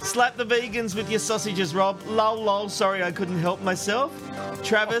says, "Slap the vegans with your sausages, Rob. Lol, sorry I couldn't help myself."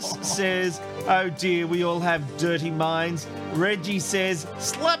 Travis says, "Oh dear, we all have dirty minds." Reggie says,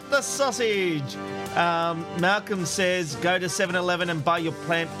 "Slap the sausage." Malcolm says, "Go to 7-Eleven and buy your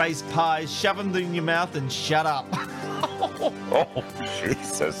plant-based pies, shove them in your mouth and shut up." Oh,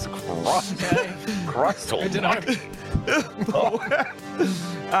 Jesus Christ. Christ almighty.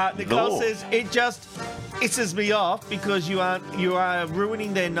 Nicole says, "It just pisses me off because you are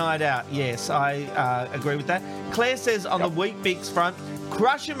ruining their night out." Yes, I agree with that. Claire says, on the Wheat Bix front,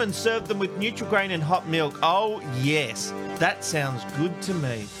 crush them and serve them with Nutri-Grain and hot milk. Oh, yes. That sounds good to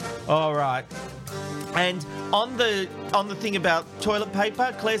me. All right. And on the thing about toilet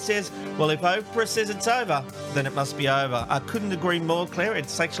paper, Claire says, "Well, if Oprah says it's over, then it must be over." I couldn't agree more, Claire.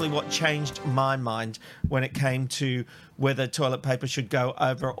 It's actually what changed my mind when it came to whether toilet paper should go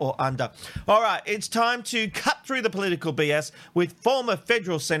over or under. All right, it's time to cut through the political BS with former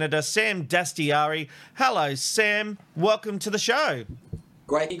federal Senator Sam Dastyari. Hello, Sam. Welcome to the show.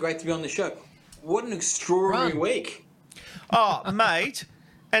 Great to be on the show. What an extraordinary week. Oh, mate.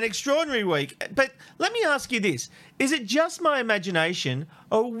 An extraordinary week. But let me ask you this. Is it just my imagination,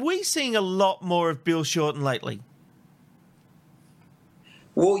 or are we seeing a lot more of Bill Shorten lately?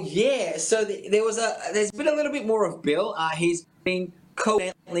 Well, yeah. So there's been a little bit more of Bill. He's been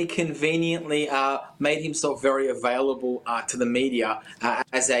conveniently made himself very available to the media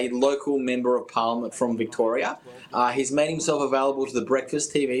as a local member of Parliament from Victoria. He's made himself available to the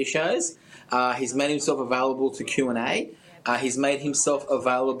breakfast TV shows. He's made himself available to Q&A. He's made himself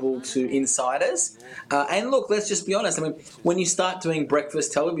available to insiders. And look, let's just be honest. I mean, when you start doing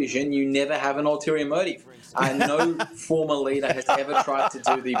breakfast television, you never have an ulterior motive. No former leader has ever tried to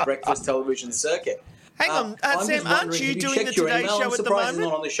do the breakfast television circuit. Hang on, Sam, aren't you doing the Today Show at the moment? I'm surprised he's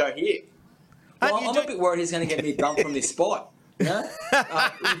not on the show here. Well, I'm a bit worried he's going to get me dumped from this spot. You know?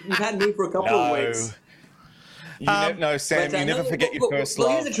 You've had me for a couple of weeks. No, Sam, you never forget your first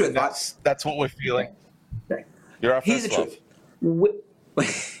love. Here's the truth. That's what we're feeling. Okay. You're our first love.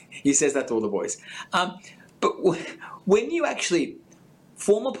 He says that to all the boys. But when you actually,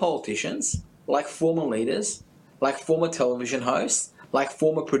 former politicians, like former leaders, like former television hosts, like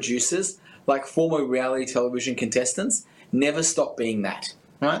former producers, like former reality television contestants, never stop being that.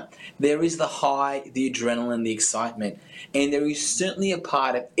 Right? There is the high, the adrenaline, the excitement, and there is certainly a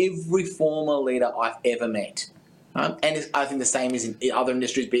part of every former leader I've ever met. And I think the same is in other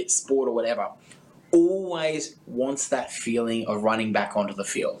industries, be it sport or whatever. Always wants that feeling of running back onto the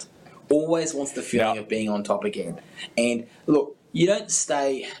field. Always wants the feeling of being on top again. And look, you don't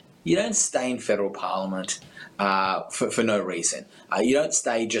stay in federal parliament for no reason. You don't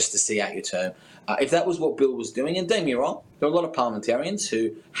stay just to see out your term. If that was what Bill was doing, and don't get me wrong, there are a lot of parliamentarians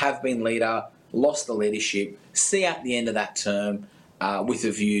who have been leader, lost the leadership, see out the end of that term with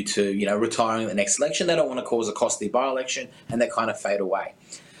a view to retiring at the next election. They don't want to cause a costly by-election, and they kind of fade away.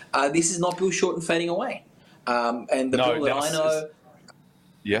 This is not Bill Shorten fading away. And the Bill that I know...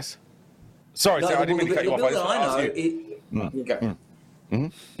 Yes? Sorry, I didn't mean to cut you off. The Bill that I know... You go.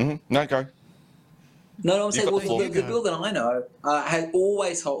 No, go. No, I'm saying, the Bill that I know has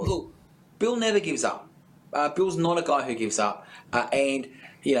always... Look, Bill never gives up. Bill's not a guy who gives up. And,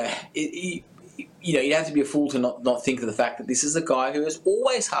 you have to be a fool to not think of the fact that this is a guy who has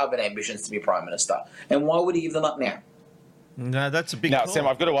always harboured ambitions to be Prime Minister. And why would he give them up now? No, that's a big Now, call. Sam,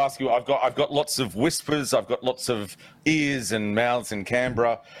 I've got to ask you, I've got lots of whispers, I've got lots of ears and mouths in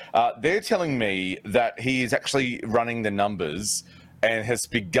Canberra. They're telling me that he is actually running the numbers and has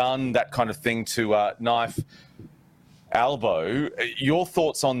begun that kind of thing to knife Albo. Your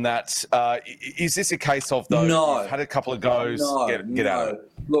thoughts on that? Is this a case of, though, you've had a couple of goes, get out of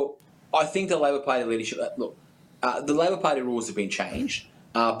it? Look, I think the Labor Party leadership. The Labor Party rules have been changed.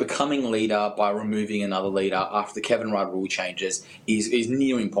 Becoming leader by removing another leader after the Kevin Rudd rule changes is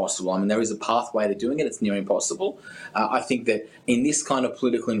near impossible. I mean, there is a pathway to doing it. It's near impossible. I think that in this kind of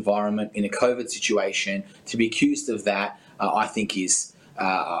political environment, in a COVID situation, to be accused of that, I think is.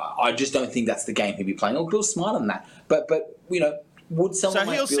 I just don't think that's the game he'll be playing. Oh, Bill's smart on that. But would someone?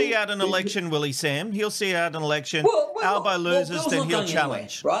 So he'll see out an election, will he, Sam? He'll see out an election. Albo loses, then he'll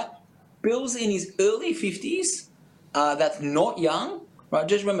challenge. Anyway, right? Bill's in his early 50s. That's not young. Right,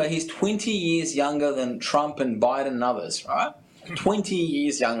 just remember, he's 20 years younger than Trump and Biden and others, right? 20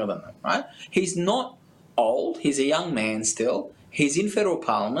 years younger than them, right? He's not old. He's a young man still. He's in federal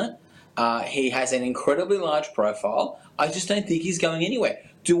parliament. He has an incredibly large profile. I just don't think he's going anywhere.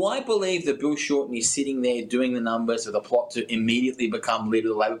 Do I believe that Bill Shorten is sitting there doing the numbers with a plot to immediately become leader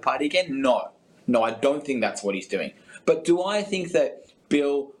of the Labor Party again? No. No, I don't think that's what he's doing. But do I think that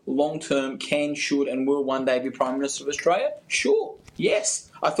Bill, long-term, can, should, and will one day be Prime Minister of Australia? Sure. Yes.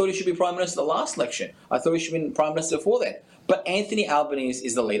 I thought he should be Prime Minister the last election. I thought he should be Prime Minister before that. But Anthony Albanese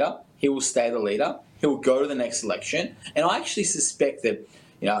is the leader. He will stay the leader. He will go to the next election. And I actually suspect that,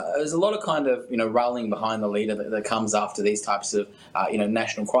 there's a lot of kind of, rallying behind the leader that comes after these types of,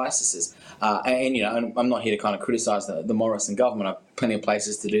 national crises. And I'm not here to kind of criticise the Morrison government. I have plenty of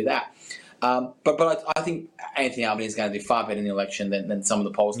places to do that. But I think Anthony Albanese is going to do far better in the election than some of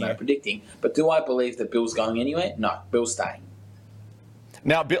the polls are predicting. But do I believe that Bill's going anywhere? No, Bill's staying.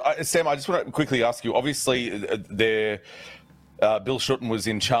 Now, Sam, I just want to quickly ask you, obviously, Bill Shorten was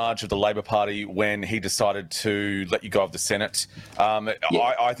in charge of the Labor Party when he decided to let you go of the Senate.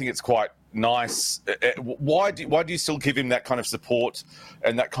 I think it's quite nice. Why do you still give him that kind of support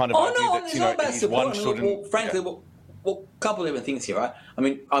and that kind of idea that, it's not about support. Well, a couple of different things here, right? I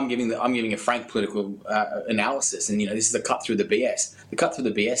mean, I'm giving a frank political analysis, and this is the cut through the BS. The cut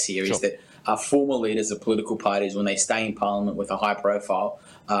through the BS here is that former leaders of political parties, when they stay in Parliament with a high profile,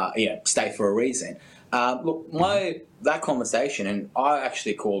 stay for a reason. That conversation, and I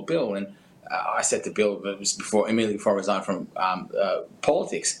actually called Bill, and I said to Bill, it was immediately before I resigned from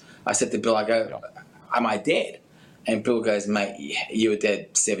politics. I said to Bill, I go, "Am I dead?" And Bill goes, "Mate, you were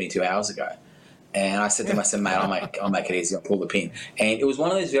dead 72 hours ago." And I said to him, mate, I'll make it easy. I'll pull the pin. And it was one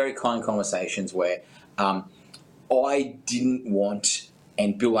of those very kind conversations where I didn't want,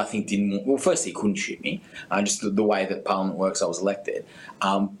 and Bill, I think, didn't want, well, firstly, he couldn't shoot me, just the way that Parliament works, I was elected.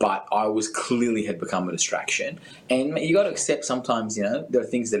 But I clearly had become a distraction. And you got to accept sometimes, there are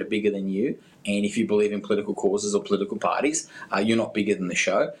things that are bigger than you. And if you believe in political causes or political parties, you're not bigger than the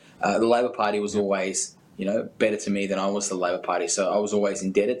show. The Labor Party was always, better to me than I was the Labor Party. So I was always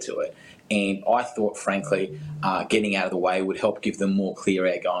indebted to it. And I thought, frankly, getting out of the way would help give them more clear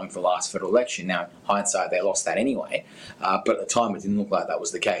air going for the last federal election. Now, in hindsight, they lost that anyway. But at the time, it didn't look like that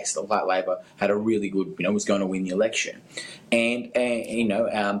was the case. The Labor had a really good, was going to win the election. And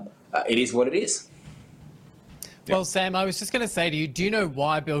it is what it is. Well, Sam, I was just going to say to you, do you know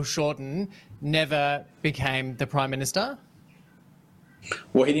why Bill Shorten never became the Prime Minister?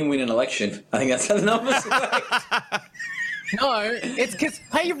 Well, he didn't win an election. I think that's how the numbers work. No, it's because,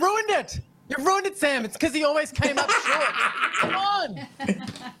 hey, you ruined it. You ruined it, Sam. It's because he always came up short. Come on.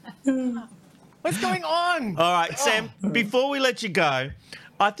 What's going on? All right, Sam, before we let you go,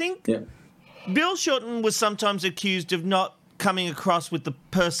 I think Bill Shorten was sometimes accused of not coming across with the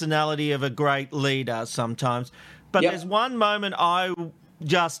personality of a great leader sometimes. But there's one moment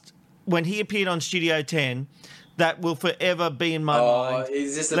when he appeared on Studio 10, that will forever be in my mind.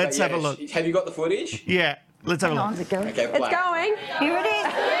 Is this Let's have a look. Have you got the footage? Yeah. Let's have a look. Is it going? Okay, it's going. Here it is.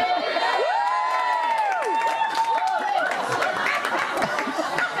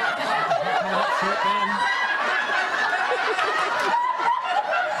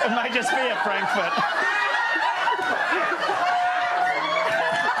 It may just be at Frankfurt.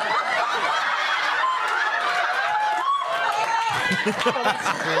 It's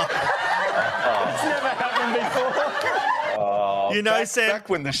never happened before. Sam. Back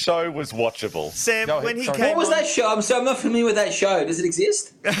when the show was watchable. Sam, when he came What was that show? I'm not familiar with that show. Does it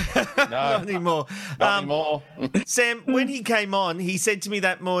exist? No. Not anymore. Not anymore. Sam, when he came on, he said to me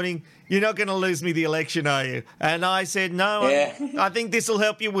that morning, "You're not going to lose me the election, are you?" And I said, "No, I think this will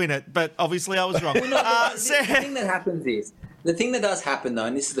help you win it." But obviously I was wrong. The thing that happens is, the thing that does happen though,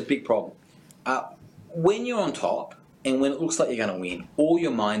 and this is the big problem, when you're on top, and when it looks like you're going to win, all your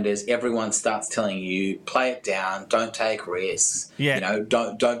minders, everyone starts telling you, play it down, don't take risks,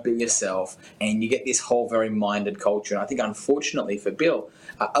 don't be yourself, and you get this whole very minded culture. And I think, unfortunately for Bill,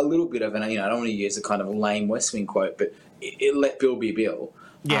 a little bit of, and I don't want to use a kind of lame West Wing quote, but it let Bill be Bill.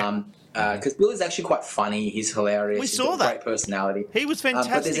 because Bill is actually quite funny. He's hilarious. We He's saw got a that. great personality. He was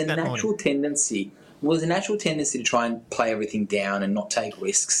fantastic but there's a that natural morning. tendency. Well, there's a natural tendency to try and play everything down and not take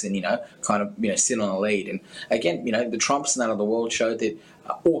risks and, kind of, sit on a lead. And again, the Trumps and that of the world showed that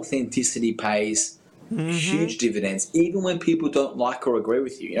authenticity pays huge dividends, even when people don't like or agree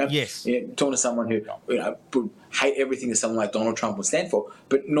with you. Yes. Talking to someone who, would hate everything that someone like Donald Trump would stand for,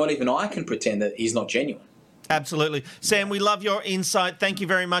 but not even I can pretend that he's not genuine. Absolutely. Sam, we love your insight. Thank you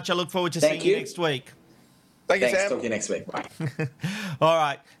very much. I look forward to seeing you next week. Thanks, Sam. Talk to you next week. Bye. All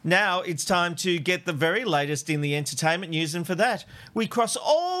right. Now it's time to get the very latest in the entertainment news, and for that, we cross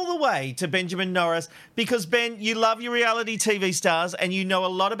all the way to Benjamin Norris because, Ben, you love your reality TV stars and you know a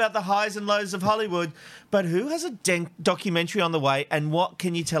lot about the highs and lows of Hollywood, but who has a documentary on the way and what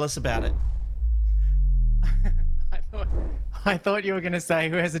can you tell us about it? I thought you were going to say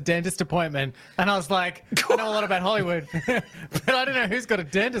who has a dentist appointment, and I was like, I know a lot about Hollywood, but I don't know who's got a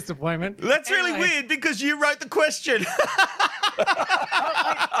dentist appointment. That's really weird because you wrote the question.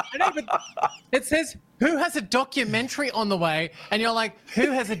 I know, but it says who has a documentary on the way, and you're like, who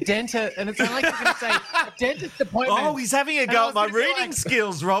has a dentist? And it's like you're going to say a dentist appointment. Oh, he's having a go at my reading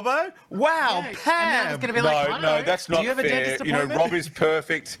skills, Robbo. Wow, Yeah, Pam. and then I was gonna be like, No, that's not do you have a fair. dentist appointment? Rob is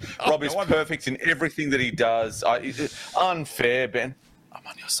perfect. Rob is perfect in everything that he does. Unfair, Ben. I'm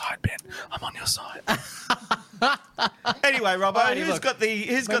on your side, Ben. I'm on your side. Anyway, Robbo, Alrighty, who's got the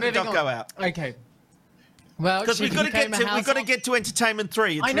doco out? Okay. Well, Because we've got to get to entertainment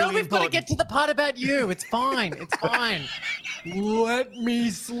 3. It's I know really we've got to get to the part about you. It's fine. It's fine. Let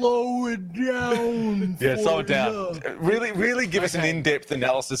me slow it down. Yeah, slow it down. Really give us an in-depth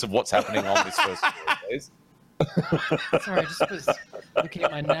analysis of what's happening on this first story, please. Sorry, I just was looking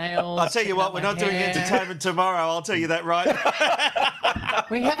at my nails. I'll tell you what, we're not doing entertainment tomorrow. I'll tell you that right.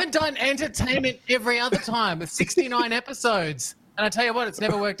 We haven't done entertainment every other time with 69 episodes. And I tell you what, it's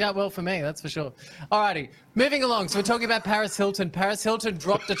never worked out well for me, that's for sure. Alrighty, moving along. So we're talking about Paris Hilton. Paris Hilton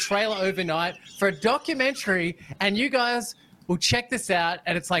dropped a trailer overnight for a documentary, and you guys will check this out.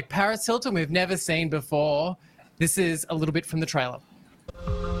 And it's like Paris Hilton we've never seen before. This is a little bit from the trailer.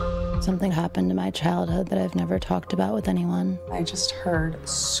 Something happened in my childhood that I've never talked about with anyone. I just heard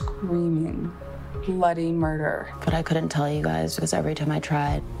screaming, bloody murder. But I couldn't tell you guys because every time I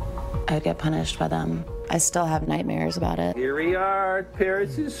tried, I would get punished by them. I still have nightmares about it. Here we are at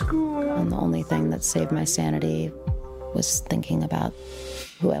Paris' school. And the only thing that saved my sanity was thinking about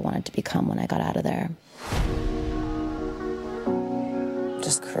who I wanted to become when I got out of there.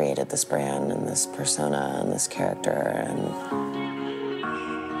 Just created this brand and this persona and this character, and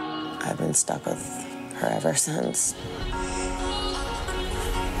I've been stuck with her ever since.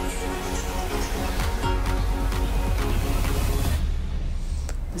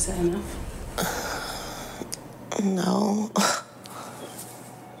 Is that enough? No.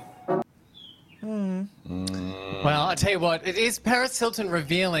 Well, I tell you what, it is Paris Hilton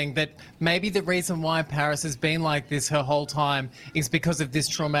revealing that maybe the reason why Paris has been like this her whole time is because of this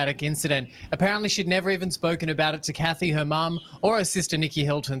traumatic incident. Apparently, she'd never even spoken about it to Kathy, her mum, or her sister, Nikki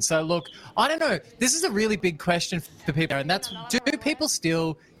Hilton. So, look, I don't know. This is a really big question for people, and that's, do people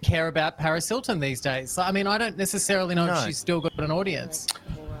still care about Paris Hilton these days? I mean, I don't necessarily know if she's still got an audience.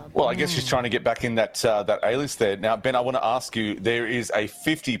 Well, I guess she's trying to get back in that A-list there. Now, Ben, I want to ask you, there is a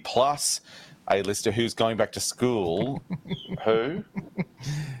 50-plus A-lister who's going back to school. Who?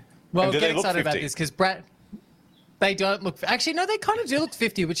 Well, get excited about this because they don't look... Actually, no, they kind of do look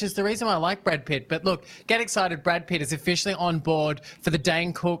 50, which is the reason why I like Brad Pitt. But look, get excited. Brad Pitt is officially on board for the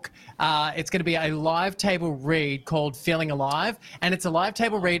Dane Cook. It's going to be a live table read called Feeling Alive. And it's a live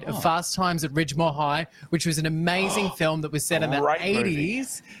table read of Fast Times at Ridgemore High, which was an amazing film that was set in the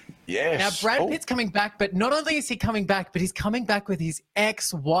 80s. Yes. Now, Brad Pitt's coming back, but not only is he coming back, but he's coming back with his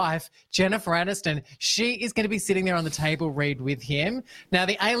ex-wife, Jennifer Aniston. She is going to be sitting there on the table read with him. Now,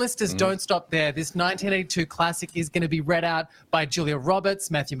 the A-listers don't stop there. This 1982 classic is going to be read out by Julia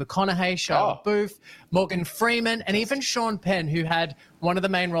Roberts, Matthew McConaughey, Shia LaBeouf, Morgan Freeman, and even Sean Penn, who had one of the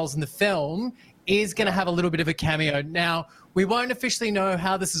main roles in the film, is going to have a little bit of a cameo. Now, we won't officially know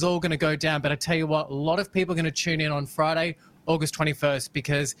how this is all going to go down, but I tell you what, a lot of people are going to tune in on Friday, August 21st,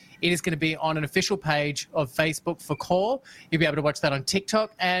 because it is going to be on an official page of Facebook for Core. You'll be able to watch that on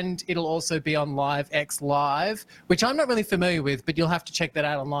TikTok, and it'll also be on Live X Live, which I'm not really familiar with, but you'll have to check that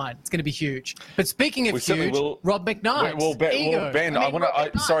out online. It's going to be huge. But speaking of huge, Rob McKnight.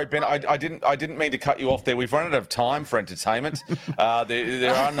 Ben, sorry, Ben, I didn't mean to cut you off there. We've run out of time for entertainment.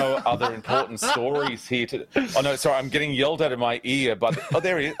 There are no other important stories here. Oh no, sorry, I'm getting yelled at in my ear. But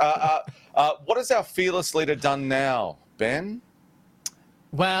there he is. What has our fearless leader done now, Ben?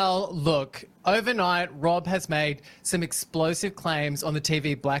 Well, look, overnight, Rob has made some explosive claims on the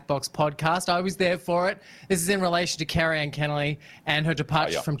TV Black Box podcast. I was there for it. This is in relation to Carrie-Anne Kennelly and her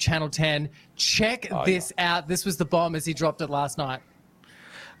departure from Channel 10. Check this out. This was the bomb as he dropped it last night.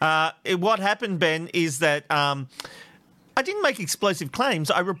 What happened, Ben, is that I didn't make explosive claims.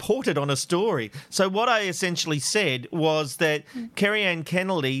 I reported on a story. So what I essentially said was that Carrie-Anne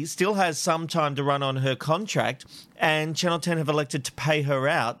Kennelly still has some time to run on her contract, and Channel 10 have elected to pay her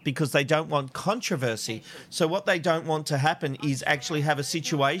out because they don't want controversy. So what they don't want to happen is actually have a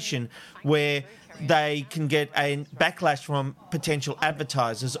situation where they can get a backlash from potential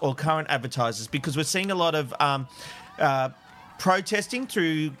advertisers or current advertisers, because we're seeing a lot of protesting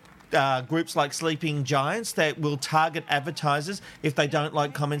through groups like Sleeping Giants that will target advertisers if they don't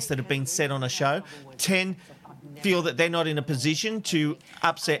like comments that have been said on a show. 10 feel that they're not in a position to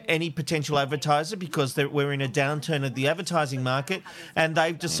upset any potential advertiser because we're in a downturn of the advertising market, and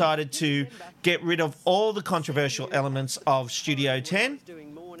they've decided to get rid of all the controversial elements of Studio 10.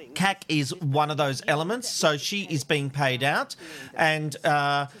 CAC is one of those elements, so she is being paid out, and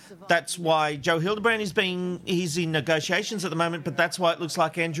that's why Joe Hildebrand he's in negotiations at the moment, but that's why it looks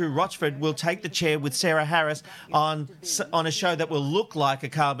like Andrew Rochford will take the chair with Sarah Harris on a show that will look like a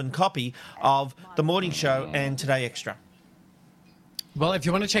carbon copy of The Morning Show and Today Extra. Well, if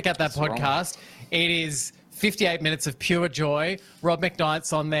you want to check out that podcast, it is 58 minutes of pure joy. Rob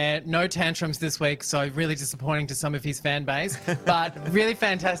McKnight's on there. No tantrums this week, so really disappointing to some of his fan base. But really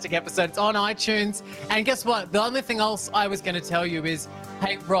fantastic episode. It's on iTunes. And guess what? The only thing else I was going to tell you is,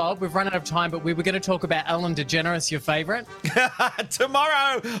 hey, Rob, we've run out of time, but we were going to talk about Ellen DeGeneres, your favourite.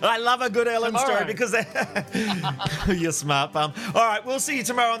 Tomorrow. I love a good Ellen story because you're smart, bum. All right, we'll see you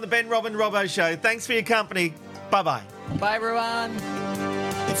tomorrow on the Ben, Rob and Robbo Show. Thanks for your company. Bye-bye. Bye, everyone.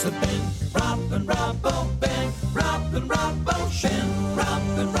 It's the Ben, Rob and Robbo, Ben, Rob and Robbo Show, Ben, Rob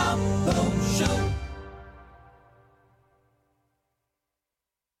and Robbo Show.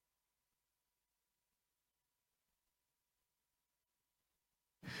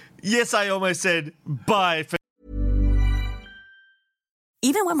 Yes, I almost said bye.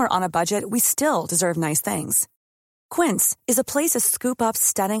 Even when we're on a budget, we still deserve nice things. Quince is a place to scoop up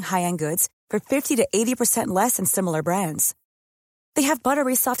stunning high-end goods for 50 to 80% less than similar brands. They have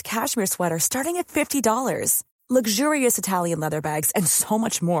buttery soft cashmere sweaters starting at $50, luxurious Italian leather bags, and so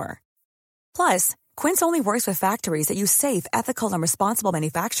much more. Plus, Quince only works with factories that use safe, ethical, and responsible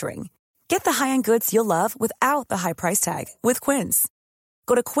manufacturing. Get the high-end goods you'll love without the high price tag with Quince.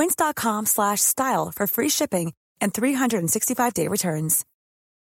 Go to quince.com/style for free shipping and 365-day returns.